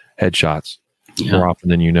survive headshots more often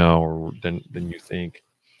than you know, or than you think.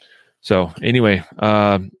 So anyway,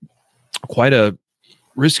 quite a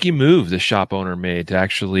risky move the shop owner made to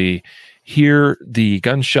actually hear the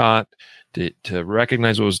gunshot, to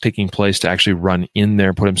recognize what was taking place, to actually run in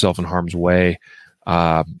there, put himself in harm's way.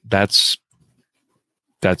 That's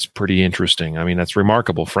pretty interesting. I mean, that's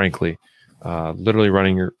remarkable, frankly. Literally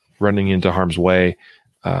running into harm's way,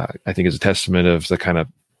 I think is a testament of the kind of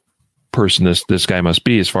person this guy must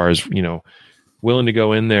be, as far as, willing to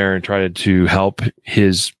go in there and try to help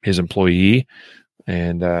his employee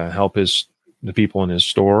and help the people in his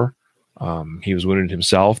store. He was wounded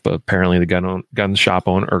himself, but apparently the gun shop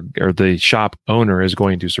owner or the shop owner is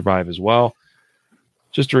going to survive as well.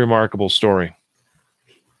 Just a remarkable story.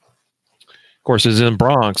 Of course, it's in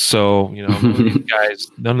Bronx, so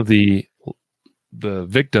none of the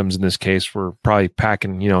victims in this case were probably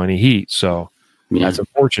packing any heat. So that's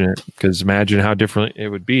unfortunate, because imagine how different it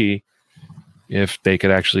would be if they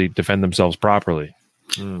could actually defend themselves properly.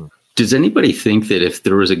 Does anybody think that if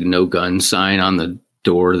there was a no gun sign on the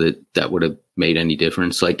door that would have made any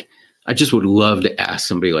difference? Like, I just would love to ask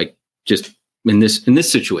somebody, like, just in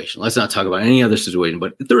this situation, let's not talk about any other situation,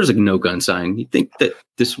 but if there was a no gun sign, you think that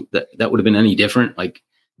that would have been any different? Like,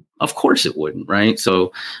 of course it wouldn't, right?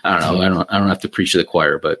 So I don't know. I don't have to preach to the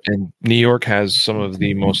choir, but and New York has some of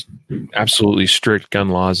the most absolutely strict gun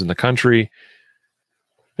laws in the country.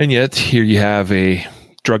 And yet here you have a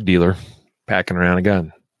drug dealer packing around a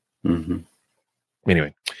gun.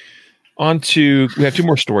 Anyway, we have two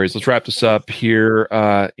more stories. Let's wrap this up here.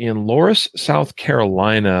 In Loris, South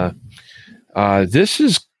Carolina, this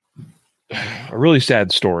is a really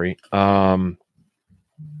sad story.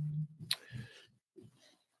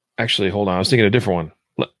 Actually, hold on. I was thinking a different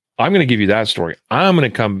one. I'm going to give you that story. I'm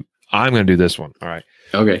going to do this one. All right.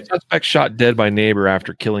 Okay. Suspect shot dead by neighbor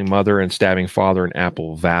after killing mother and stabbing father in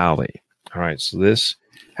Apple Valley. All right. So this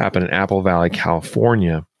happened in Apple Valley,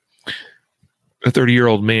 California. A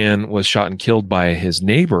 30-year-old man was shot and killed by his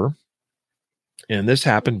neighbor. And this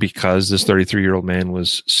happened because this 33-year-old man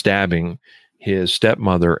was stabbing his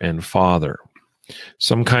stepmother and father.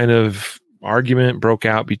 Some kind of argument broke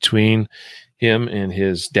out between him and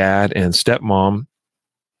his dad and stepmom.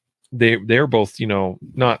 They're both,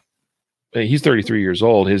 not. He's 33 years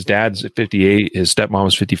old. His dad's 58. His stepmom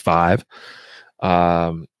is 55.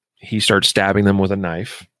 He starts stabbing them with a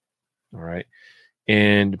knife. All right.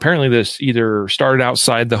 And apparently this either started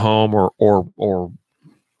outside the home or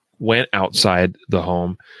went outside the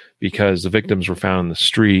home, because the victims were found in the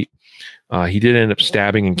street. He did end up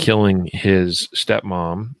stabbing and killing his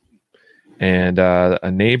stepmom. And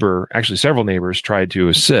a neighbor, actually several neighbors, tried to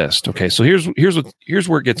assist. Okay, so here's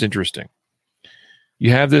where it gets interesting. You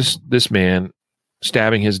have this man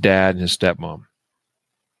stabbing his dad and his stepmom.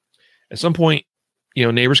 At some point,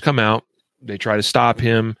 neighbors come out. They try to stop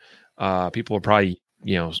him. People are probably,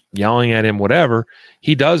 yelling at him, whatever.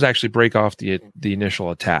 He does actually break off the initial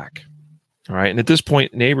attack. All right, and at this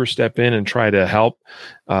point, neighbors step in and try to help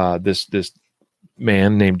this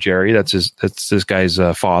man named Jerry. That's this guy's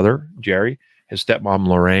father, Jerry. His stepmom,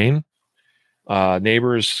 Lorraine.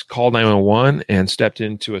 Neighbors called 911 and stepped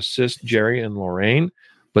in to assist Jerry and Lorraine,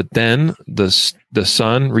 but then the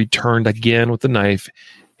son returned again with the knife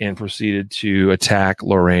and proceeded to attack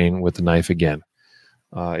Lorraine with the knife again.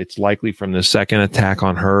 It's likely from the second attack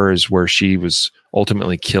on her is where she was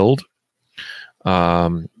ultimately killed.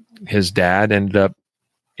 His dad ended up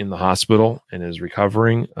in the hospital and is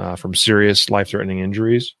recovering from serious life-threatening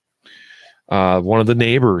injuries. One of the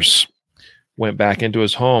neighbors went back into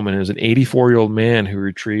his home, and it was an 84-year-old man who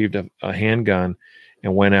retrieved a handgun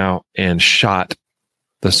and went out and shot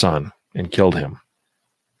the son and killed him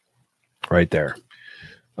right there.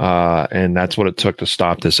 And that's what it took to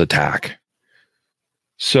stop this attack.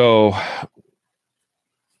 So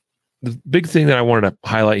the big thing that I wanted to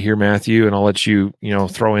highlight here, Matthew, and I'll let you,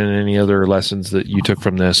 throw in any other lessons that you took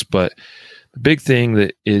from this, but the big thing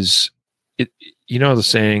that is, the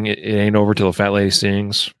saying, it ain't over till the fat lady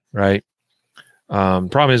sings, right?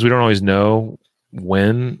 Problem is we don't always know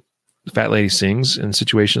when the fat lady sings in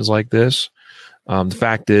situations like this. The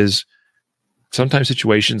fact is sometimes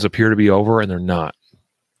situations appear to be over and they're not.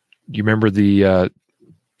 You remember the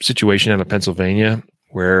situation out of Pennsylvania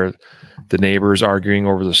where the neighbors arguing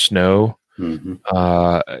over the snow, and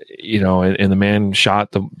the man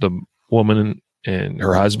shot the woman and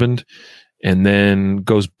her husband, and then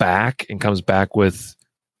goes back and comes back with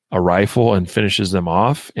a rifle and finishes them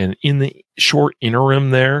off. And in the short interim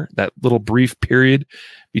there, that little brief period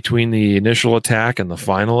between the initial attack and the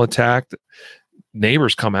final attack,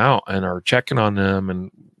 neighbors come out and are checking on them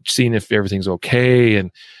and seeing if everything's okay,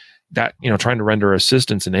 and that, trying to render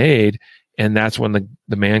assistance and aid. And that's when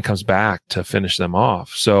the man comes back to finish them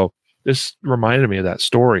off. So this reminded me of that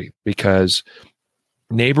story because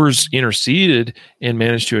neighbors interceded and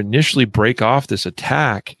managed to initially break off this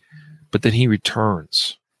attack, but then he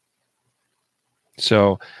returns.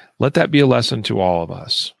 So let that be a lesson to all of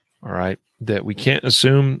us. All right. That we can't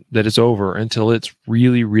assume that it's over until it's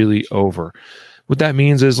really, really over. What that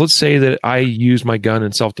means is, let's say that I use my gun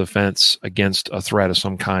in self-defense against a threat of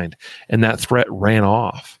some kind, and that threat ran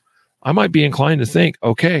off. I might be inclined to think,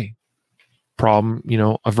 okay, problem,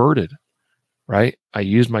 averted, right? I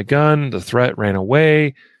used my gun, the threat ran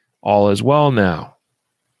away, all is well now.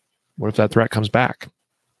 What if that threat comes back?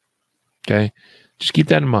 Okay, just keep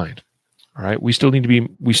that in mind. All right, we still need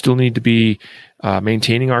to be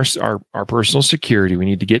maintaining our personal security. We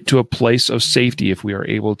need to get to a place of safety if we are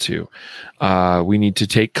able to. We need to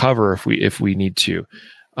take cover if we need to,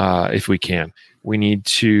 if we can. We need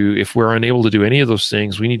to, if we're unable to do any of those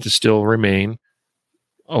things, we need to still remain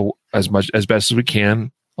as best as we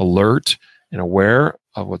can, alert and aware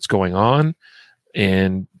of what's going on,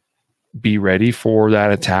 and be ready for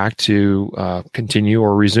that attack to continue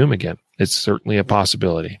or resume again. It's certainly a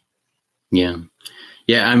possibility. Yeah.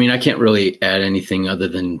 I mean, I can't really add anything other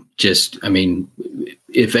than just,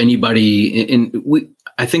 if anybody,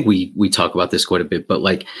 I think we talk about this quite a bit, but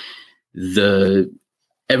like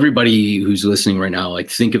everybody who's listening right now, like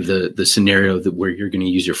think of the scenario where you're going to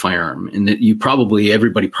use your firearm, and that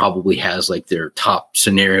everybody probably has like their top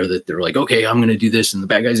scenario that they're like, okay, I'm going to do this, and the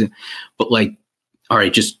bad guys, but like, all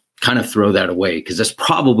right, just kind of throw that away, because that's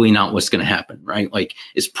probably not what's going to happen, right? Like,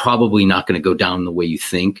 it's probably not going to go down the way you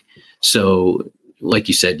think. So like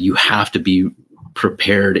you said, you have to be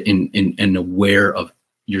prepared and aware of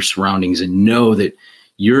your surroundings, and know that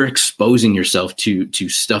you're exposing yourself to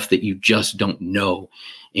stuff that you just don't know.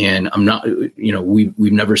 And I'm not, we've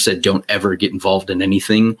never said don't ever get involved in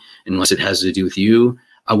anything unless it has to do with you.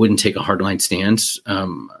 I wouldn't take a hardline stance.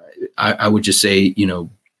 I would just say,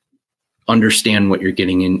 understand what you're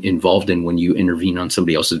getting involved in when you intervene on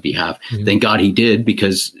somebody else's behalf. Mm-hmm. Thank God he did,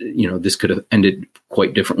 because, this could have ended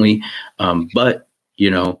quite differently. But, I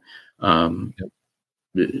don't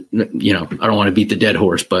want to beat the dead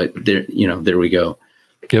horse, but there we go.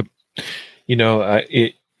 Yep.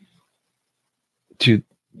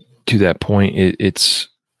 To that point, it's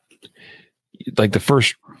like the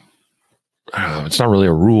first, it's not really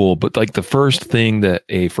a rule, but like the first thing that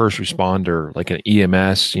a first responder, like an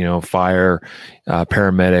EMS, fire,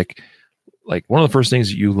 paramedic, like one of the first things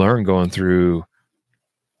that you learn going through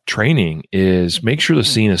training is make sure the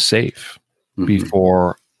scene is safe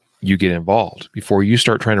before you get involved. Before you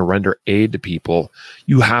start trying to render aid to people,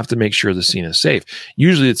 you have to make sure the scene is safe.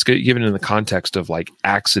 Usually it's given in the context of like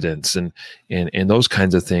accidents and those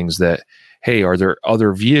kinds of things that, hey, are there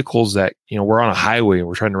other vehicles that, we're on a highway and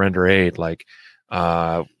we're trying to render aid? Like,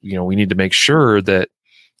 we need to make sure that,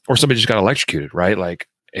 or somebody just got electrocuted, right? Like,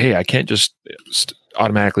 hey, I can't just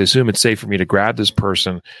automatically assume it's safe for me to grab this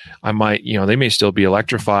person. I might, they may still be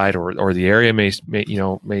electrified, or the area may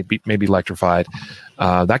be electrified,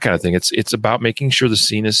 that kind of thing. It's about making sure the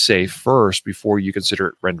scene is safe first before you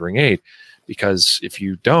consider rendering aid, because if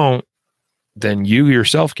you don't, then you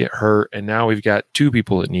yourself get hurt, and now we've got two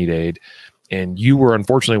people that need aid, and you were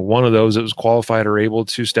unfortunately one of those that was qualified or able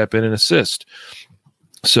to step in and assist.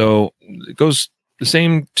 So the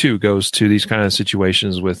same too goes to these kind of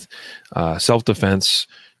situations with self-defense,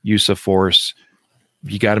 use of force.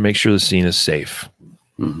 You got to make sure the scene is safe.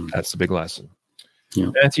 Mm-hmm. That's the big lesson.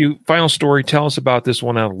 Yeah. Matthew, final story. Tell us about this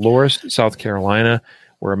one out of Loris, South Carolina,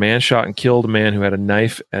 where a man shot and killed a man who had a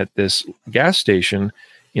knife at this gas station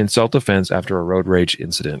in self-defense after a road rage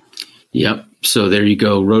incident. Yep. So there you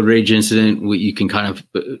go. Road rage incident. You can kind of,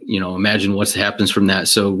 imagine what happens from that.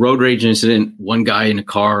 So road rage incident, one guy in a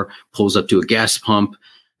car pulls up to a gas pump,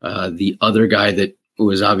 The other guy that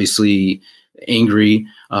was obviously angry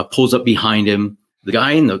pulls up behind him. The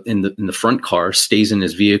guy in the front car stays in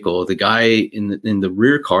his vehicle. The guy in the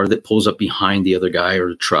rear car that pulls up behind the other guy or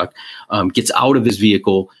the truck gets out of his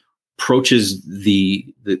vehicle, approaches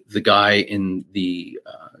the guy in the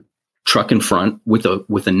truck in front with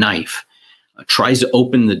a knife, tries to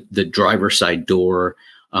open the driver's side door,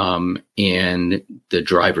 and the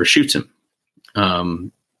driver shoots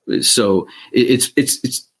him. So it's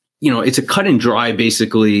it's a cut and dry,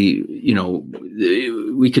 basically.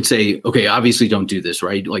 We could say, okay, obviously don't do this,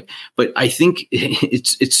 right? But I think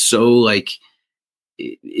it's so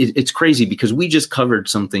it's crazy because we just covered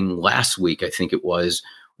something last week, I think it was,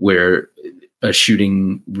 where a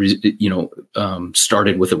shooting,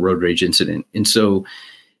 started with a road rage incident. And so,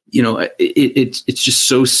 it's just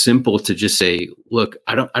so simple to just say, look,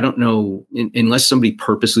 I don't know, unless somebody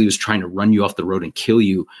purposely was trying to run you off the road and kill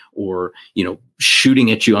you, or, shooting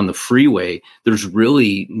at you on the freeway, there's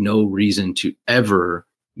really no reason to ever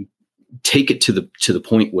take it to the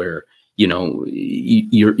point where,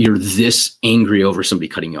 you're this angry over somebody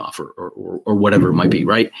cutting you off or whatever it might be.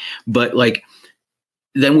 Right. But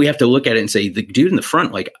then we have to look at it and say, the dude in the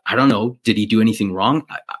front, I don't know, did he do anything wrong?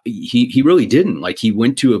 He really didn't. He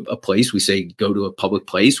went to a place, we say, go to a public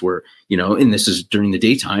place where, and this is during the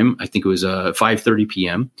daytime. I think it was 5:30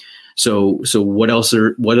 p.m. So what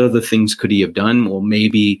other things could he have done? Well,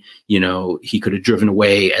 maybe, he could have driven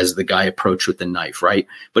away as the guy approached with the knife. Right.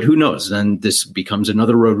 But who knows? Then this becomes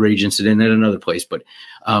another road rage incident at another place. But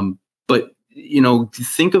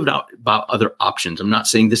think about other options. I'm not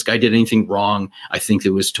saying this guy did anything wrong. I think it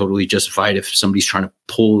was totally justified. If somebody's trying to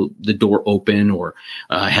pull the door open or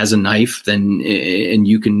has a knife, then and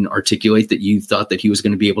you can articulate that you thought that he was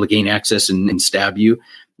going to be able to gain access and stab you.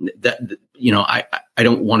 I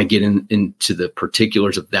don't want to get into the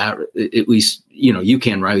particulars of that. At least you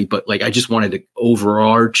can, Riley. But I just wanted to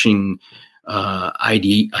overarching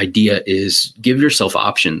idea is give yourself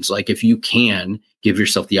options. If you can, give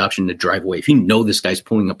yourself the option to drive away. If you know this guy's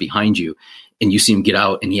pulling up behind you and you see him get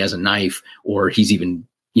out and he has a knife, or he's even,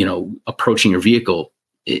 approaching your vehicle,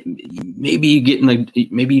 maybe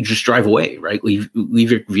you just drive away, right?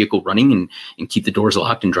 Leave your vehicle running and keep the doors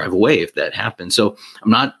locked and drive away if that happens. So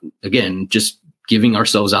I'm not, again, just giving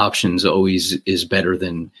ourselves options always is better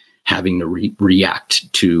than having to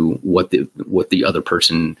react to what the other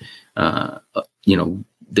person, the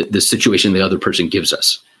situation the other person gives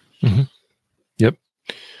us. Mm-hmm. Yep.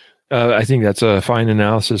 I think that's a fine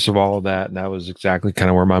analysis of all of that. And that was exactly kind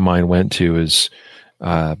of where my mind went to is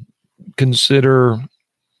consider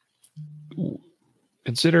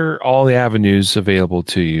all the avenues available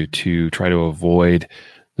to you to try to avoid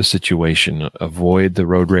the situation, avoid the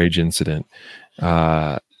road rage incident.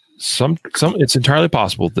 It's entirely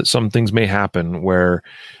possible that some things may happen where,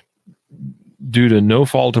 due to no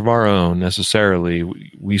fault of our own necessarily,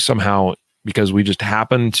 we somehow, because we just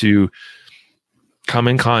happen to come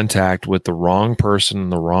in contact with the wrong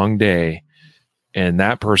person the wrong day, and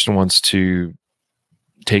that person wants to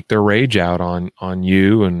take their rage out on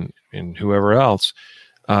you and whoever else,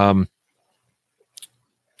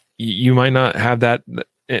 you might not have that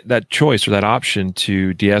choice or that option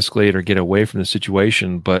to de-escalate or get away from the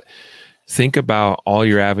situation. But think about all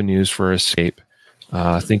your avenues for escape.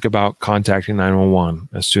 Think about contacting 911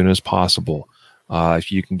 as soon as possible.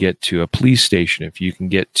 If you can get to a police station, if you can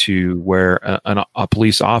get to where a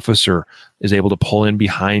police officer is able to pull in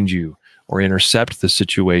behind you or intercept the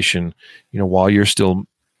situation, while you're still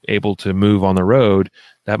able to move on the road,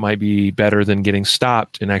 that might be better than getting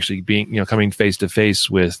stopped and actually being, coming face to face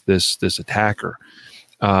with this attacker.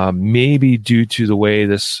 Maybe due to the way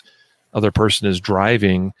this other person is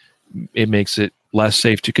driving, it makes it less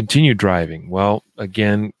safe to continue driving. Well,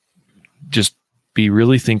 again, just be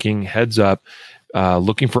really thinking heads up,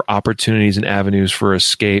 looking for opportunities and avenues for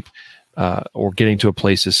escape, or getting to a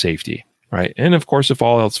place of safety, right? And of course, if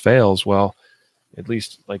all else fails, well, at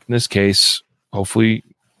least like in this case, hopefully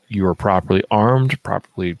you are properly armed,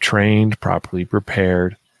 properly trained, properly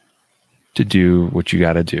prepared to do what you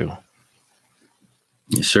got to do.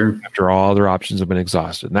 Yes, sir. After all other options have been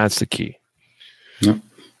exhausted. And that's the key. Yep.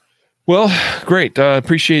 Well, great.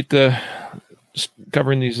 Appreciate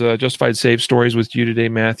covering these Justified Save stories with you today,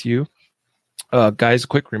 Matthew. Guys, a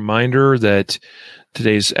quick reminder that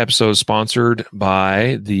today's episode is sponsored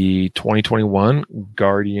by the 2021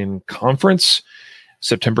 Guardian Conference,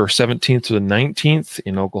 September 17th to the 19th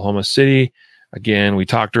in Oklahoma City. Again, we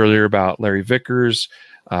talked earlier about Larry Vickers,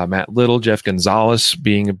 Matt Little, Jeff Gonzalez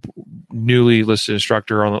being a newly listed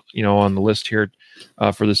instructor on the list here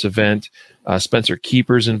for this event. Spencer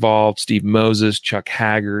Keeper's involved, Steve Moses, Chuck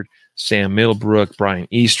Haggard, Sam Middlebrook, Brian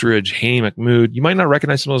Eastridge, Haney McMood. You might not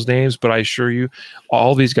recognize some of those names, but I assure you,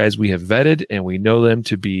 all these guys we have vetted, and we know them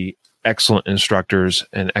to be excellent instructors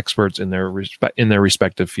and experts in their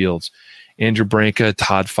respective fields. Andrew Branca,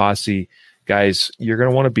 Todd Fossey, guys, you're going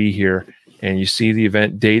to want to be here, and you see the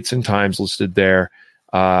event dates and times listed there.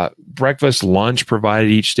 Breakfast, lunch provided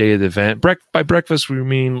each day of the event. By breakfast, we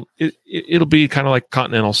mean it'll be kind of like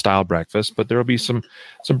continental style breakfast, but there will be some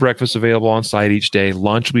breakfast available on site each day.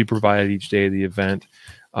 Lunch will be provided each day of the event.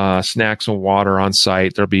 Snacks and water on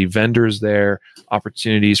site. There'll be vendors there,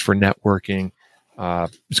 opportunities for networking.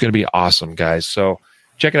 It's going to be awesome, guys. So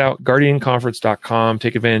check it out, guardianconference.com.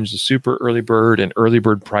 Take advantage of the super early bird and early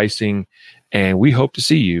bird pricing, and we hope to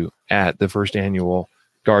see you at the first annual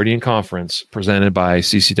Guardian Conference presented by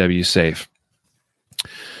CCW Safe.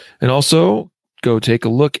 And also go take a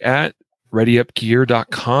look at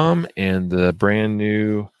readyupgear.com and the brand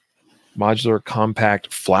new modular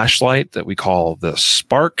compact flashlight that we call the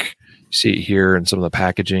Spark. You see it here in some of the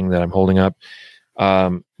packaging that I'm holding up.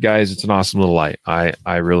 Guys, it's an awesome little light. I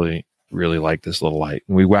really like this little light.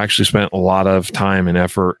 And we actually spent a lot of time and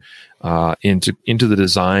effort into the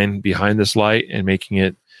design behind this light and making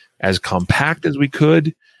it as compact as we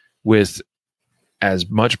could with as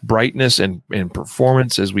much brightness and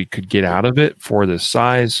performance as we could get out of it for this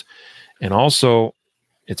size. And also,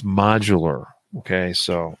 it's modular. Okay,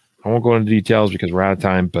 so I won't go into details because we're out of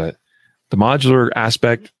time, but the modular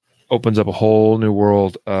aspect opens up a whole new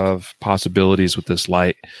world of possibilities with this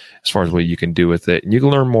light as far as what you can do with it. And you can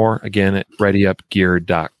learn more, again, at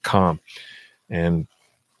readyupgear.com. And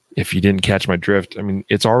if you didn't catch my drift, I mean,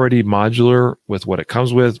 it's already modular with what it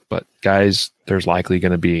comes with, but guys, there's likely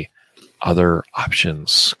going to be other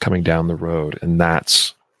options coming down the road, and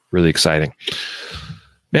that's really exciting.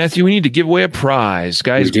 Matthew, we need to give away a prize.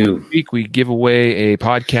 Guys, we do. This week we give away a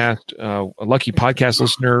podcast, a lucky podcast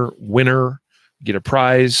listener winner, get a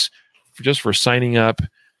prize for signing up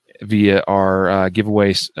via our giveaway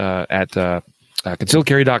at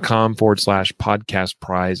concealedcarry.com/podcast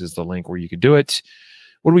prize is the link where you can do it.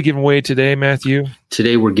 What are we giving away today, Matthew?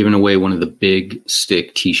 Today we're giving away one of the Big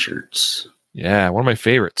Stick t-shirts. Yeah, one of my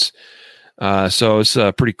favorites. So it's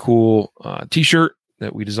a pretty cool t-shirt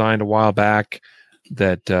that we designed a while back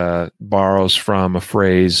that borrows from a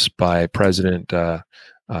phrase by President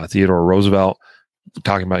Theodore Roosevelt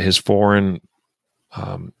talking about his foreign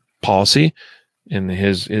policy. And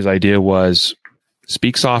his idea was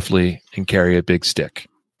speak softly and carry a big stick.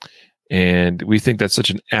 And we think that's such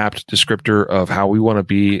an apt descriptor of how we want to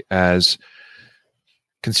be as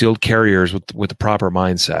concealed carriers with the proper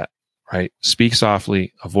mindset, right? Speak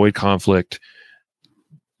softly, avoid conflict,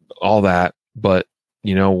 all that. But,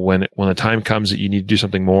 you know, when the time comes that you need to do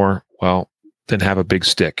something more, well, then have a big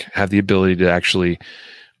stick, have the ability to actually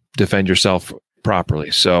defend yourself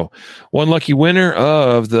properly. So one lucky winner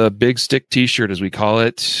of the Big Stick t-shirt, as we call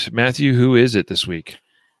it. Matthew, who is it this week?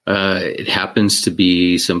 It happens to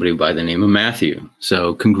be somebody by the name of Matthew.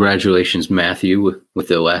 So congratulations, Matthew, with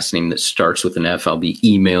the last name that starts with an F. I'll be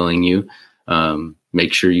emailing you.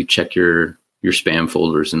 Make sure you check your spam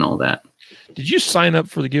folders and all that. Did you sign up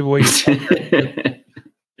for the giveaway?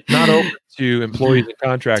 Not open to employees and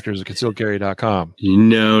contractors at concealedcarry.com.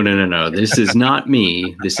 No. This is not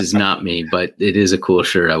me. This is not me, but it is a cool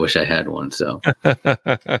shirt. I wish I had one. So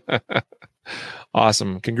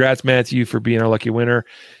awesome. Congrats, Matthew, for being our lucky winner.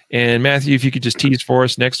 And Matthew, if you could just tease for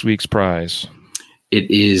us next week's prize.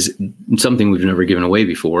 It is something we've never given away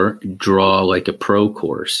before. Draw Like a Pro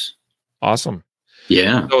course. Awesome.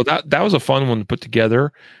 Yeah. So that was a fun one to put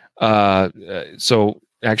together. So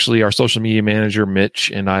actually our social media manager,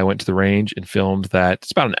 Mitch, and I went to the range and filmed that.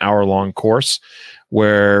 It's about an hour-long course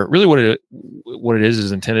where really what it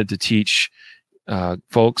is intended to teach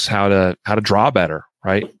folks how to draw better,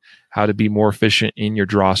 right? How to be more efficient in your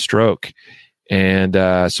draw stroke. And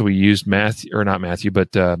so we used Mitch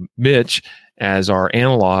as our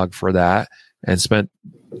analog for that and spent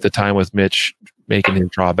the time with Mitch making him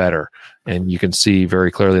draw better. And you can see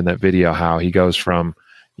very clearly in that video how he goes from,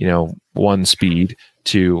 one speed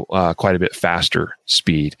to quite a bit faster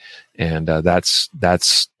speed. And that's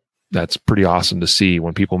pretty awesome to see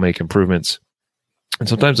when people make improvements. And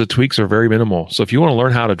sometimes the tweaks are very minimal. So if you want to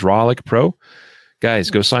learn how to draw like a pro, guys,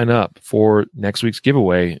 go sign up for next week's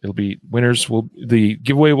giveaway. It'll be the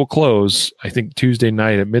giveaway will close, I think, Tuesday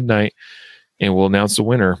night at midnight, and we'll announce the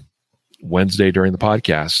winner Wednesday during the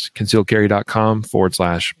podcast.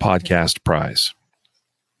 concealedcarry.com/podcast prize.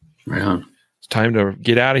 Right on. It's time to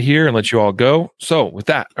get out of here and let you all go. So with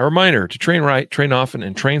that, a reminder to train right, train often,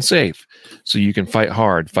 and train safe so you can fight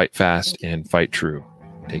hard, fight fast, and fight true.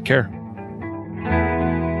 Take care.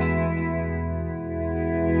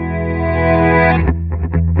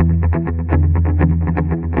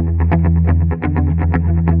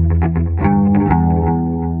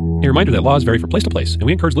 reminder that laws vary from place to place, and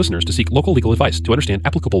we encourage listeners to seek local legal advice to understand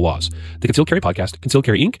applicable laws. The Concealed Carry Podcast, Concealed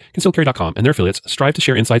Carry Inc., ConcealedCarry.com, and their affiliates strive to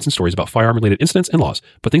share insights and stories about firearm-related incidents and laws,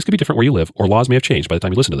 but things could be different where you live, or laws may have changed by the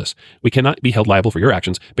time you listen to this. We cannot be held liable for your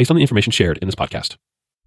actions based on the information shared in this podcast.